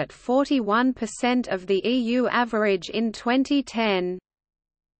stood at 41% of the EU average in 2010.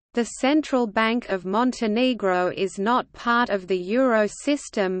 The Central Bank of Montenegro is not part of the euro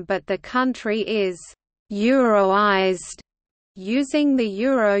system, but the country is «euroized», using the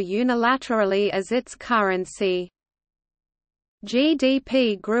euro unilaterally as its currency.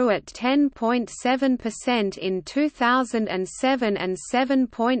 GDP grew at 10.7% in 2007 and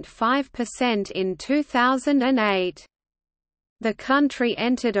 7.5% in 2008. The country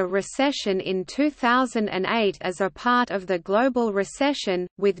entered a recession in 2008 as a part of the global recession,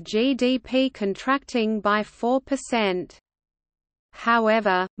 with GDP contracting by 4%.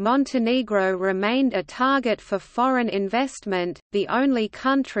 However, Montenegro remained a target for foreign investment, the only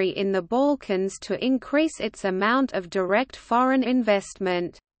country in the Balkans to increase its amount of direct foreign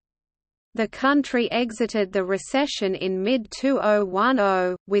investment. The country exited the recession in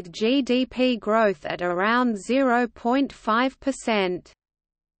mid-2010, with GDP growth at around 0.5%.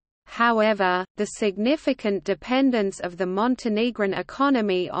 However, the significant dependence of the Montenegrin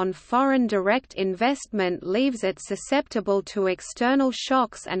economy on foreign direct investment leaves it susceptible to external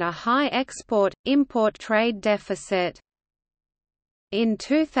shocks and a high export-import trade deficit. In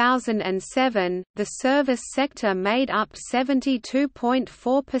 2007, the service sector made up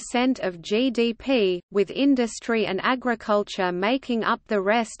 72.4% of GDP, with industry and agriculture making up the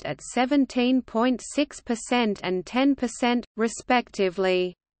rest at 17.6% and 10%,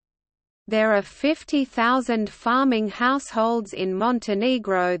 respectively. There are 50,000 farming households in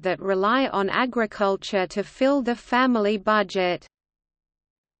Montenegro that rely on agriculture to fill the family budget.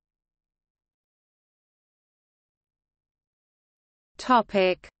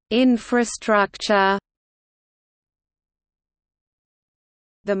 Infrastructure.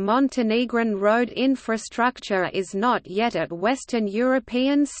 The Montenegrin road infrastructure is not yet at Western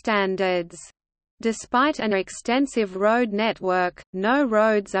European standards. Despite an extensive road network, no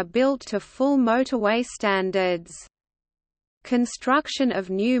roads are built to full motorway standards. Construction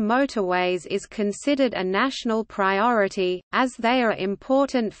of new motorways is considered a national priority, as they are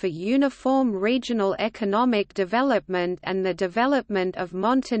important for uniform regional economic development and the development of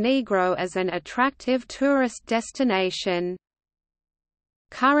Montenegro as an attractive tourist destination.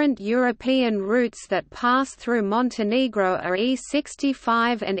 Current European routes that pass through Montenegro are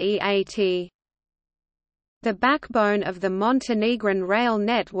E65 and E80. The backbone of the Montenegrin rail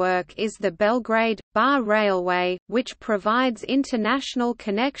network is the Belgrade-Bar Railway, which provides international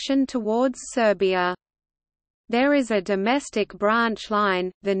connection towards Serbia. There is a domestic branch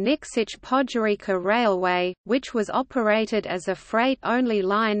line, the Nikšić-Podgorica Railway, which was operated as a freight-only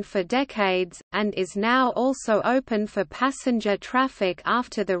line for decades, and is now also open for passenger traffic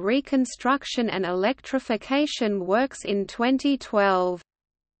after the reconstruction and electrification works in 2012.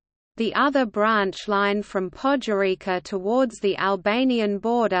 The other branch line from Podgorica towards the Albanian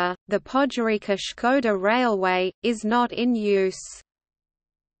border, the Podgorica-Škoda Railway, is not in use.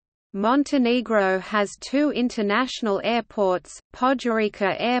 Montenegro has two international airports,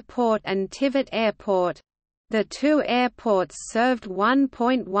 Podgorica Airport and Tivat Airport. The two airports served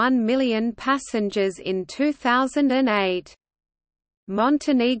 1.1 million passengers in 2008.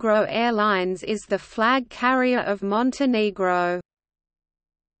 Montenegro Airlines is the flag carrier of Montenegro.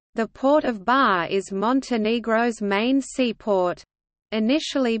 The port of Bar is Montenegro's main seaport.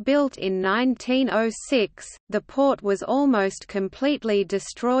 Initially built in 1906, the port was almost completely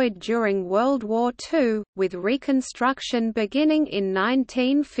destroyed during World War II, with reconstruction beginning in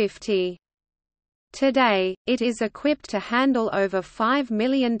 1950. Today, it is equipped to handle over 5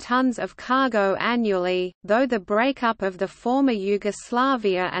 million tons of cargo annually, though the breakup of the former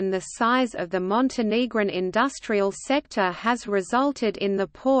Yugoslavia and the size of the Montenegrin industrial sector has resulted in the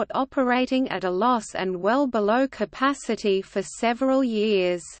port operating at a loss and well below capacity for several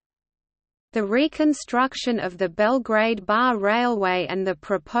years. The reconstruction of the Belgrade-Bar Railway and the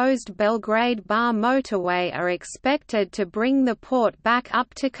proposed Belgrade-Bar motorway are expected to bring the port back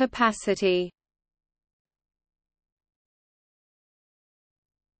up to capacity.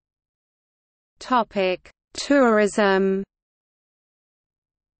 Tourism.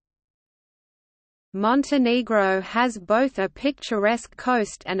 Montenegro has both a picturesque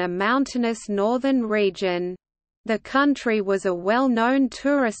coast and a mountainous northern region. The country was a well-known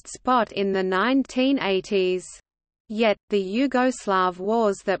tourist spot in the 1980s. Yet, the Yugoslav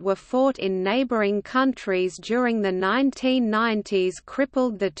wars that were fought in neighboring countries during the 1990s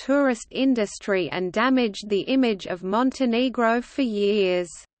crippled the tourist industry and damaged the image of Montenegro for years.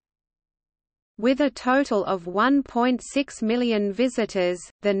 With a total of 1.6 million visitors,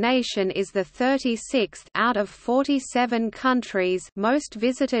 the nation is the 36th out of 47 countries most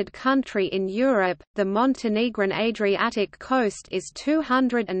visited country in Europe. The Montenegrin Adriatic coast is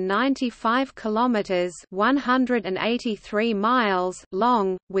 295 kilometers (183 miles)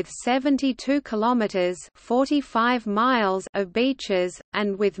 long, with 72 kilometers (45 miles) of beaches,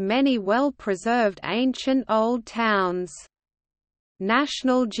 and with many well-preserved ancient old towns.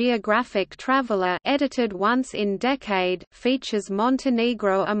 National Geographic Traveler, edited once in decade, features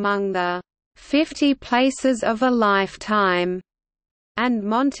Montenegro among the 50 places of a lifetime, and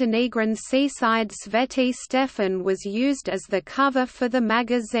Montenegrin seaside Sveti Stefan was used as the cover for the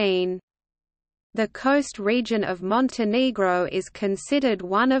magazine. The coast region of Montenegro is considered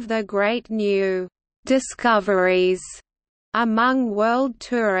one of the great new discoveries among world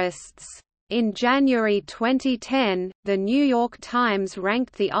tourists. In January 2010, The New York Times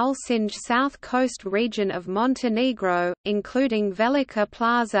ranked the Ulcinj South Coast region of Montenegro, including Velika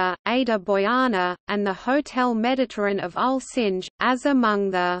Plaza, Ada Bojana, and the Hotel Mediterranean of Ulcinj, as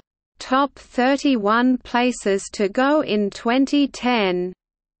among the top 31 places to go in 2010.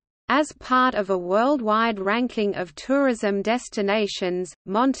 As part of a worldwide ranking of tourism destinations,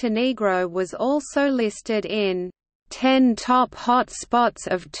 Montenegro was also listed in 10 Top Hotspots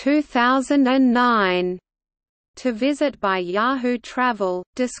of 2009 to visit by Yahoo Travel,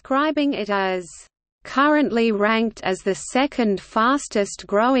 describing it as currently ranked as the second fastest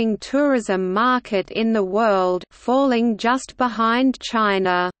growing tourism market in the world, falling just behind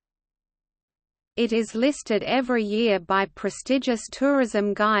China. It is listed every year by prestigious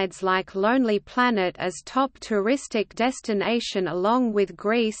tourism guides like Lonely Planet as top touristic destination along with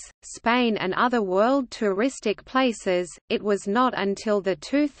Greece, Spain and other world touristic places. It was not until the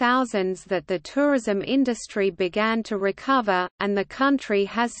 2000s that the tourism industry began to recover, and the country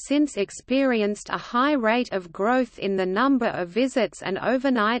has since experienced a high rate of growth in the number of visits and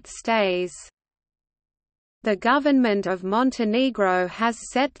overnight stays. The government of Montenegro has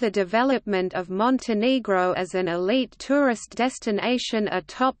set the development of Montenegro as an elite tourist destination a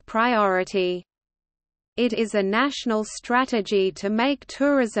top priority. It is a national strategy to make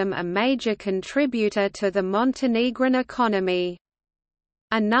tourism a major contributor to the Montenegrin economy.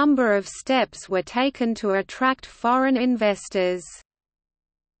 A number of steps were taken to attract foreign investors.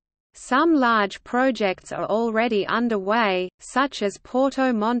 Some large projects are already underway, such as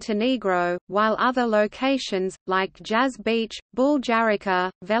Porto Montenegro, while other locations, like Jazz Beach, Buljarica,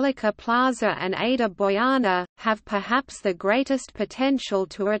 Velika Plaza and Ada Bojana, have perhaps the greatest potential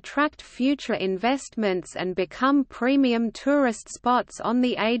to attract future investments and become premium tourist spots on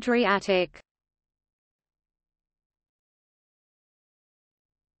the Adriatic.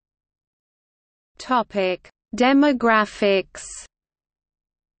 Demographics.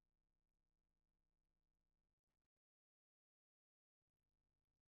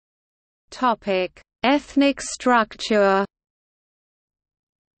 Ethnic structure.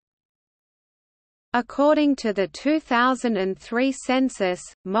 According to the 2003 census,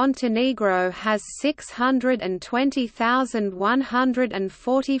 Montenegro has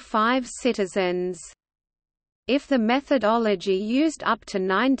 620,145 citizens. If the methodology used up to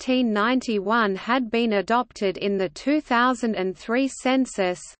 1991 had been adopted in the 2003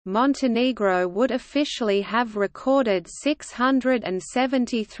 census, Montenegro would officially have recorded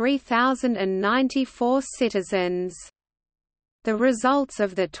 673,094 citizens. The results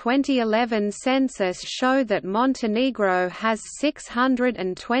of the 2011 census show that Montenegro has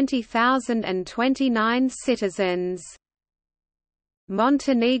 620,029 citizens.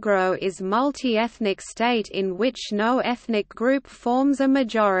 Montenegro is multi-ethnic state in which no ethnic group forms a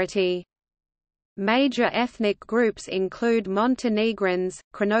majority. Major ethnic groups include Montenegrins,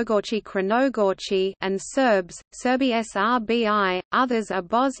 Crnogorci and Serbs, Srbi, others are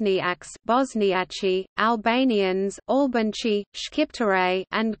Bosniaks, Bosniaci, Albanians, Albanci, Shqiptare,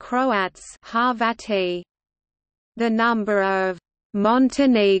 and Croats, Hrvati. The number of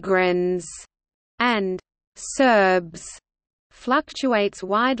Montenegrins and Serbs fluctuates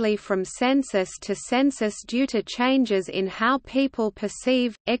widely from census to census due to changes in how people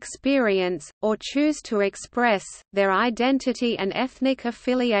perceive, experience, or choose to express their identity and ethnic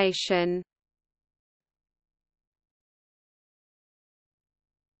affiliation.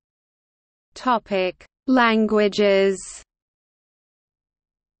 Languages.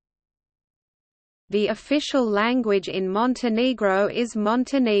 The official language in Montenegro is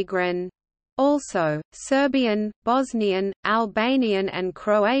Montenegrin. Also, Serbian, Bosnian, Albanian and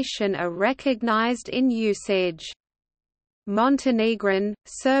Croatian are recognized in usage. Montenegrin,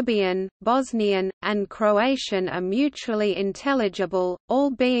 Serbian, Bosnian, and Croatian are mutually intelligible,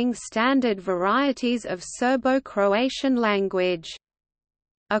 all being standard varieties of Serbo-Croatian language.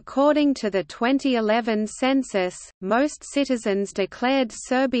 According to the 2011 census, most citizens declared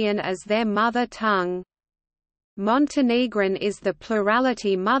Serbian as their mother tongue. Montenegrin is the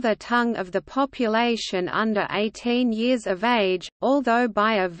plurality mother tongue of the population under 18 years of age, although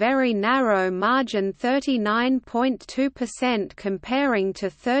by a very narrow margin 39.2% comparing to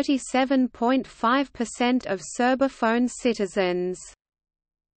 37.5% of Serbophone citizens.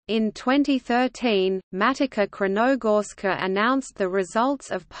 In 2013, Matica Crnogorska announced the results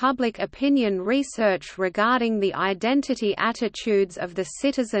of public opinion research regarding the identity attitudes of the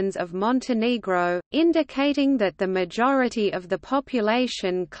citizens of Montenegro, indicating that the majority of the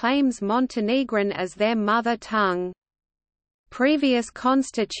population claims Montenegrin as their mother tongue. Previous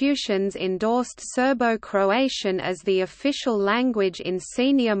constitutions endorsed Serbo-Croatian as the official language in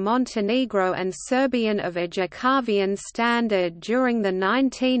Senior Montenegro and Serbian of a Jakovian standard during the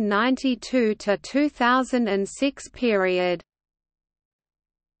 1992–2006 period.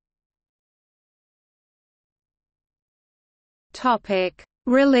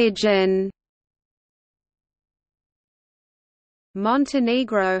 Religion.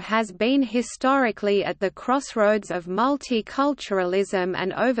 Montenegro has been historically at the crossroads of multiculturalism,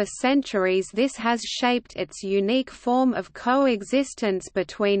 and over centuries this has shaped its unique form of coexistence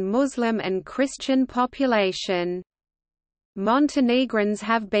between Muslim and Christian population. Montenegrins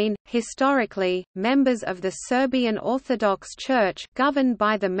have been, historically, members of the Serbian Orthodox Church, governed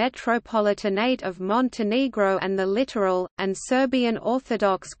by the Metropolitanate of Montenegro and the Littoral, and Serbian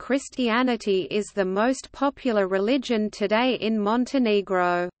Orthodox Christianity is the most popular religion today in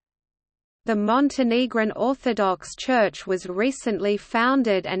Montenegro. The Montenegrin Orthodox Church was recently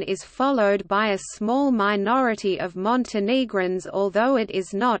founded and is followed by a small minority of Montenegrins, although it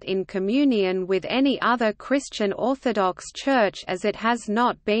is not in communion with any other Christian Orthodox Church as it has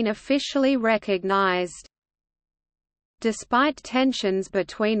not been officially recognized. Despite tensions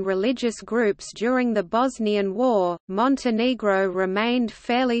between religious groups during the Bosnian War, Montenegro remained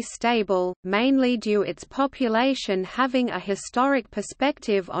fairly stable, mainly due its population having a historic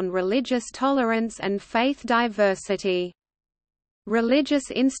perspective on religious tolerance and faith diversity. Religious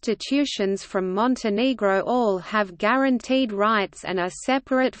institutions from Montenegro all have guaranteed rights and are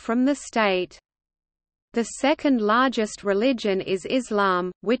separate from the state. The second largest religion is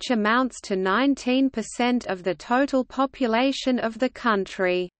Islam, which amounts to 19% of the total population of the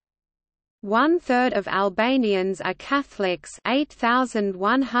country. One-third of Albanians are Catholics,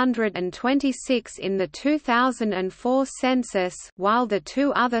 8,126 in the 2004 census, while the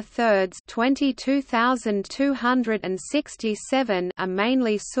two other thirds, 22,267, are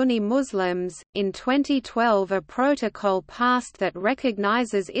mainly Sunni Muslims. In 2012, a protocol passed that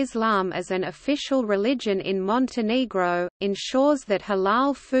recognizes Islam as an official religion in Montenegro, ensures that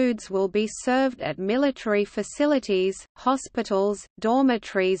halal foods will be served at military facilities, hospitals,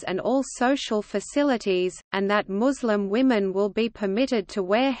 dormitories and all social facilities, and that Muslim women will be permitted to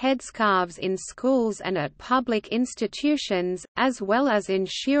wear headscarves in schools and at public institutions, as well as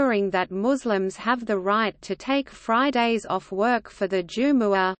ensuring that Muslims have the right to take Fridays off work for the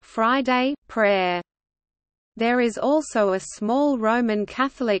Jumu'ah Friday prayer. There is also a small Roman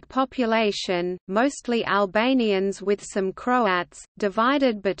Catholic population, mostly Albanians with some Croats,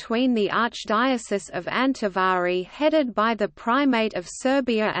 divided between the Archdiocese of Antivari headed by the Primate of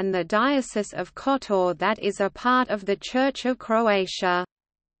Serbia and the Diocese of Kotor that is a part of the Church of Croatia.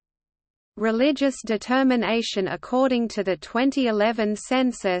 Religious determination according to the 2011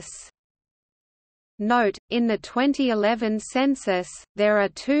 census. Note, in the 2011 census, there are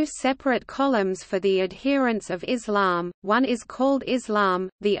two separate columns for the adherents of Islam, one is called Islam,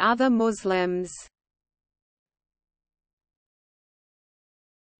 the other Muslims.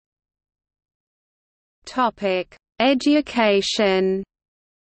 Education.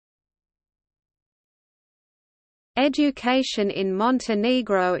 Education in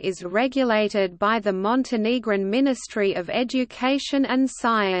Montenegro is regulated by the Montenegrin Ministry of Education and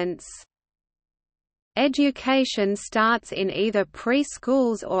Science. Education starts in either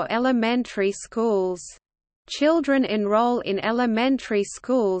preschools or elementary schools. Children enroll in elementary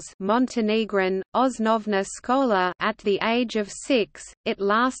schools Montenegrin, Osnovna Škola at the age of 6, it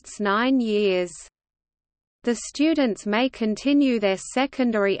lasts 9 years. The students may continue their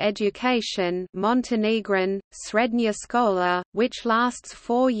secondary education Montenegrin, Srednja škola, which lasts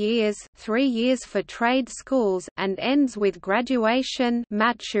 4 years 3 years for trade schools, and ends with graduation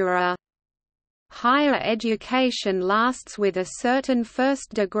matura. Higher education lasts with a certain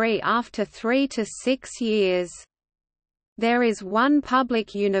first degree after 3 to 6 years. There is one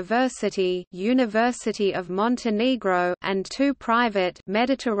public university, University of Montenegro, and 2 private,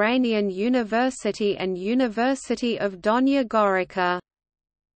 Mediterranean University and University of Donja Gorica.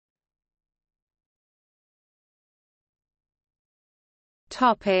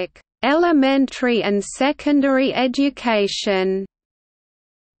 Topic: Elementary and secondary education.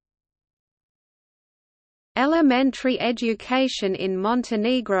 Elementary education in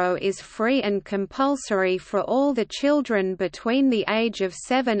Montenegro is free and compulsory for all the children between the age of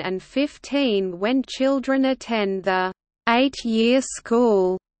 7 and 15 when children attend the 8-year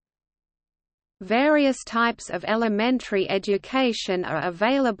school. Various types of elementary education are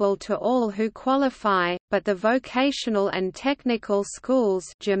available to all who qualify, but the vocational and technical schools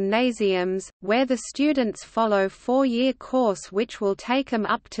gymnasiums, where the students follow 4-year course which will take them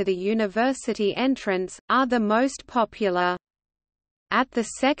up to the university entrance, are the most popular. At the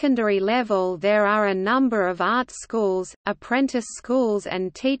secondary level there are a number of art schools, apprentice schools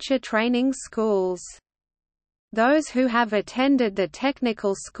and teacher training schools. Those who have attended the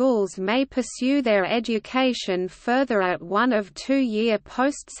technical schools may pursue their education further at one of 2-year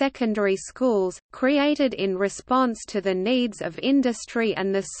post-secondary schools, created in response to the needs of industry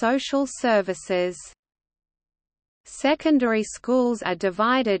and the social services. Secondary schools are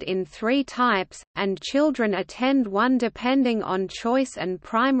divided in 3 types, and children attend one depending on choice and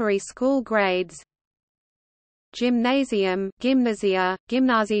primary school grades. Gymnasium Gymnasia,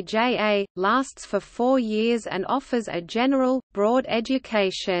 Gymnasie lasts for 4 years and offers a general, broad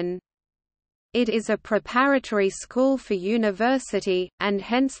education. It is a preparatory school for university, and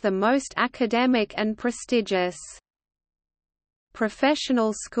hence the most academic and prestigious.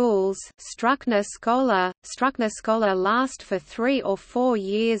 Professional schools Stručna škola last for 3 or 4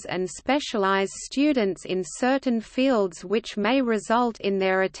 years and specialize students in certain fields which may result in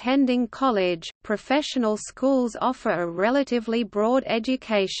their attending college. Professional schools offer a relatively broad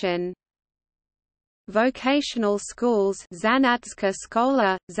education. Vocational schools Zanatska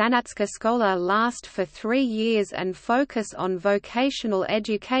škola last for 3 years and focus on vocational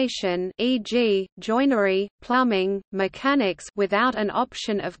education, e.g., joinery, plumbing, mechanics, without an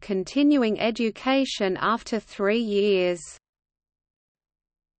option of continuing education after 3 years.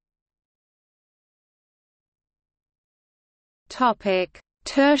 Topic: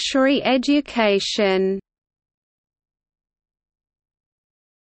 Tertiary education.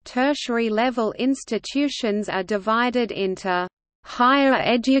 Tertiary-level institutions are divided into higher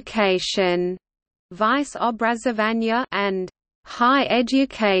education, vice obrazovanja, and high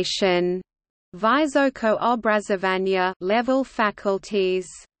education, visoko obrazovanja, level faculties.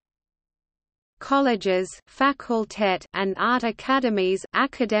 Colleges, fakultet, and art academies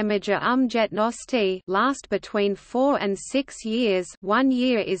Akademija umjetnosti last between 4 and 6 years. 1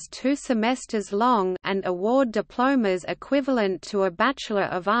 year is 2 semesters long, and award diplomas equivalent to a Bachelor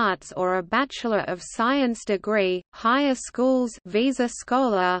of Arts or a Bachelor of Science degree. Higher schools Visa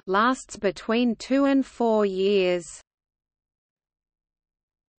Škola lasts between 2 and 4 years.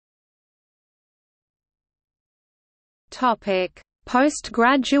 Topic: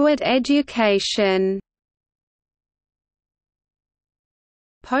 Postgraduate education.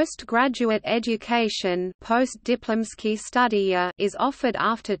 Postgraduate education postdiplomski studija is offered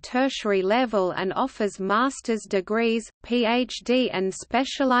after tertiary level and offers master's degrees, PhD and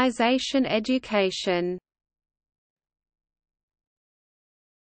specialization education.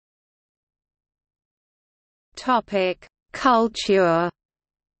 Topic: Culture.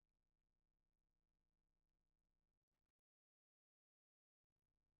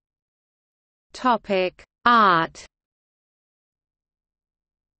 Topic: Art.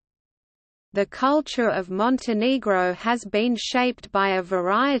 The culture of Montenegro has been shaped by a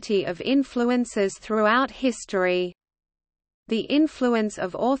variety of influences throughout history. The influence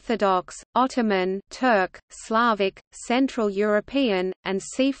of Orthodox, Ottoman, Turk, Slavic, Central European, and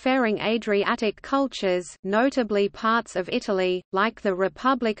seafaring Adriatic cultures, notably parts of Italy, like the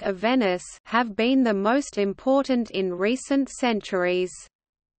Republic of Venice, have been the most important in recent centuries.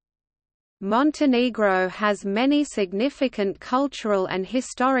 Montenegro has many significant cultural and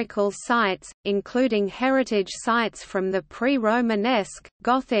historical sites, including heritage sites from the pre-Romanesque,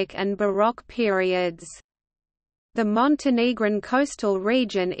 Gothic and Baroque periods. The Montenegrin coastal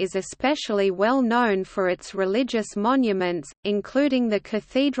region is especially well known for its religious monuments, including the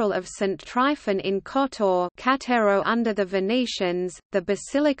Cathedral of St. Tryphon in Kotor, Katero under the Venetians, the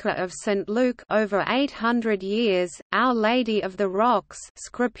Basilica of St. Luke over 800 years, Our Lady of the Rocks,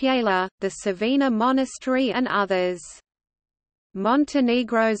 Skripjela, the Savina Monastery and others.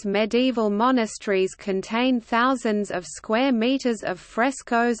 Montenegro's medieval monasteries contain thousands of square meters of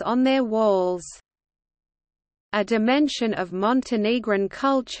frescoes on their walls. A dimension of Montenegrin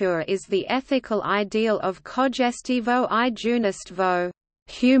culture is the ethical ideal of kojestivo I junastvo,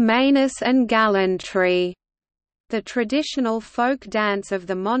 humaneness and gallantry. The traditional folk dance of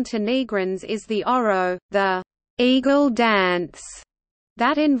the Montenegrins is the oro, the eagle dance,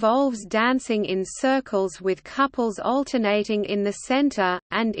 that involves dancing in circles with couples alternating in the center,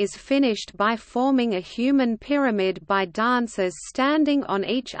 and is finished by forming a human pyramid by dancers standing on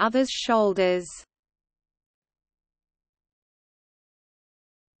each other's shoulders.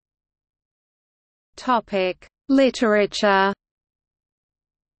 Literature.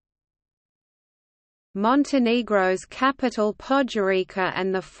 Montenegro's capital Podgorica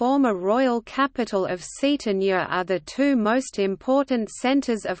and the former royal capital of Cetinje are the two most important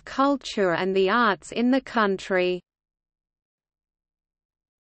centers of culture and the arts in the country.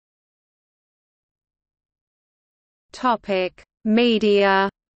 Media.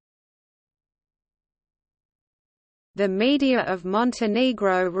 The media of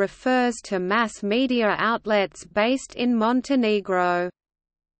Montenegro refers to mass media outlets based in Montenegro.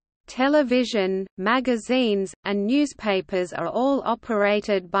 Television, magazines, and newspapers are all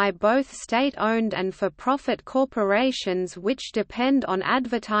operated by both state-owned and for-profit corporations which depend on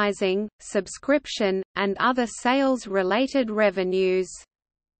advertising, subscription, and other sales-related revenues.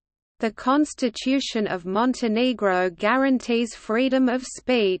 The Constitution of Montenegro guarantees freedom of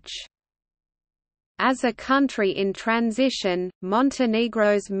speech. As a country in transition,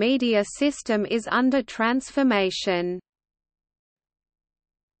 Montenegro's media system is under transformation.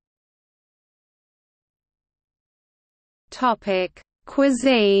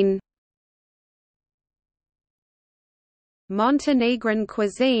 Cuisine. Montenegrin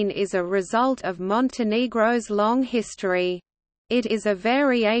cuisine is a result of Montenegro's long history. It is a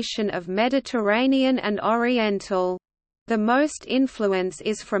variation of Mediterranean and Oriental. The most influence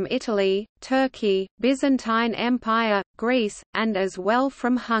is from Italy, Turkey, Byzantine Empire, Greece, and as well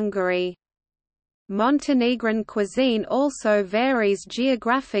from Hungary. Montenegrin cuisine also varies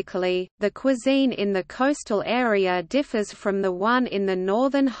geographically. The cuisine in the coastal area differs from the one in the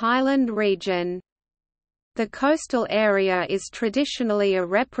northern highland region. The coastal area is traditionally a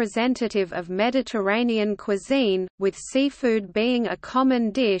representative of Mediterranean cuisine, with seafood being a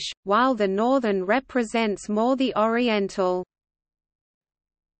common dish, while the northern represents more the Oriental.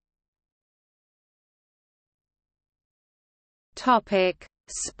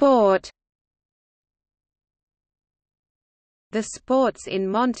 Sport. The sports in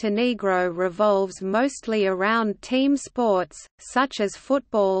Montenegro revolves mostly around team sports, such as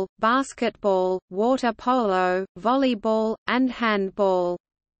football, basketball, water polo, volleyball, and handball.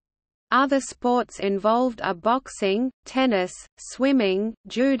 Other sports involved are boxing, tennis, swimming,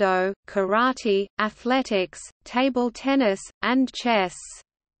 judo, karate, athletics, table tennis, and chess.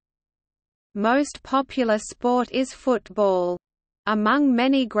 Most popular sport is football. Among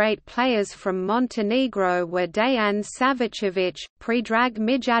many great players from Montenegro were Dejan Savicevic, Predrag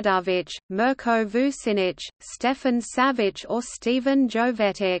Mijatovic, Mirko Vucinic, Stefan Savic or Stevan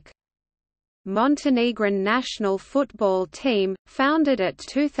Jovetic. Montenegrin national football team, founded at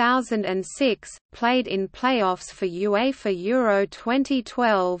 2006, played in playoffs for UEFA Euro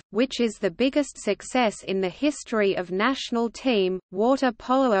 2012, which is the biggest success in the history of national team. Water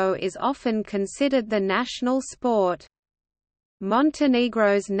polo is often considered the national sport.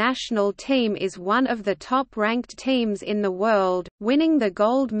 Montenegro's national team is one of the top-ranked teams in the world, winning the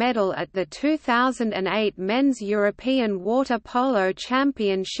gold medal at the 2008 Men's European Water Polo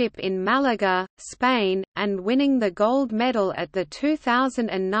Championship in Malaga, Spain, and winning the gold medal at the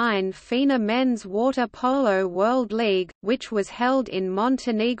 2009 FINA Men's Water Polo World League, which was held in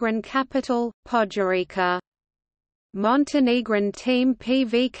Montenegrin capital, Podgorica. Montenegrin team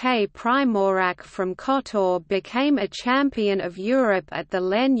PVK Primorac from Kotor became a champion of Europe at the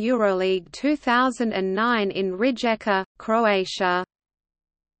LEN Euroleague 2009 in Rijeka, Croatia.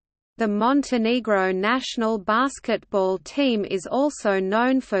 The Montenegro national basketball team is also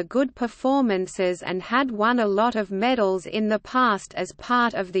known for good performances and had won a lot of medals in the past as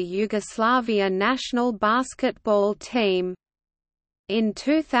part of the Yugoslavia national basketball team. In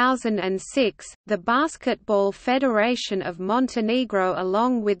 2006, the Basketball Federation of Montenegro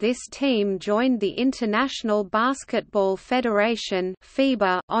along with this team joined the International Basketball Federation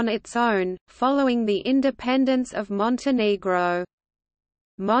 (FIBA) on its own, following the independence of Montenegro.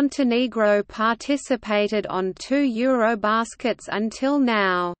 Montenegro participated on 2 Eurobaskets until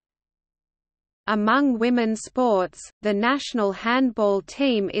now. Among women's sports, the national handball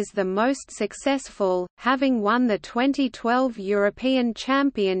team is the most successful, having won the 2012 European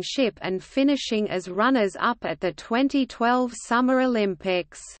Championship and finishing as runners-up at the 2012 Summer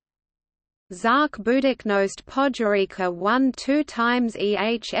Olympics. Zark Budućnost Podgorica won 2 times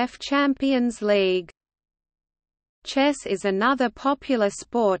EHF Champions League. Chess is another popular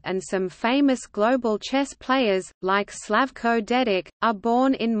sport and some famous global chess players, like Slavko Dedić, are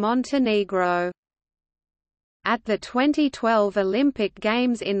born in Montenegro. At the 2012 Olympic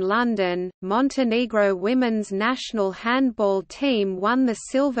Games in London, Montenegro women's national handball team won the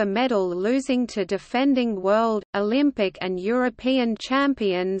silver medal, losing to defending world, Olympic and European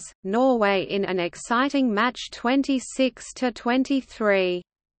champions, Norway in an exciting match 26–23.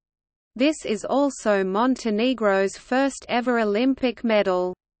 This is also Montenegro's first ever Olympic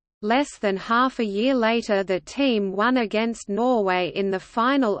medal. Less than half a year later the team won against Norway in the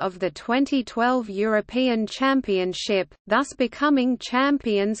final of the 2012 European Championship, thus becoming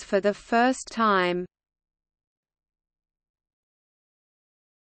champions for the first time.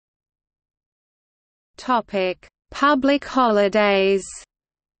 Public holidays.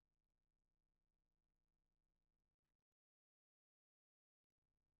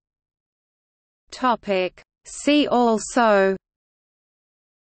 See also: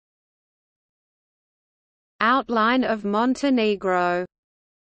 Outline of Montenegro.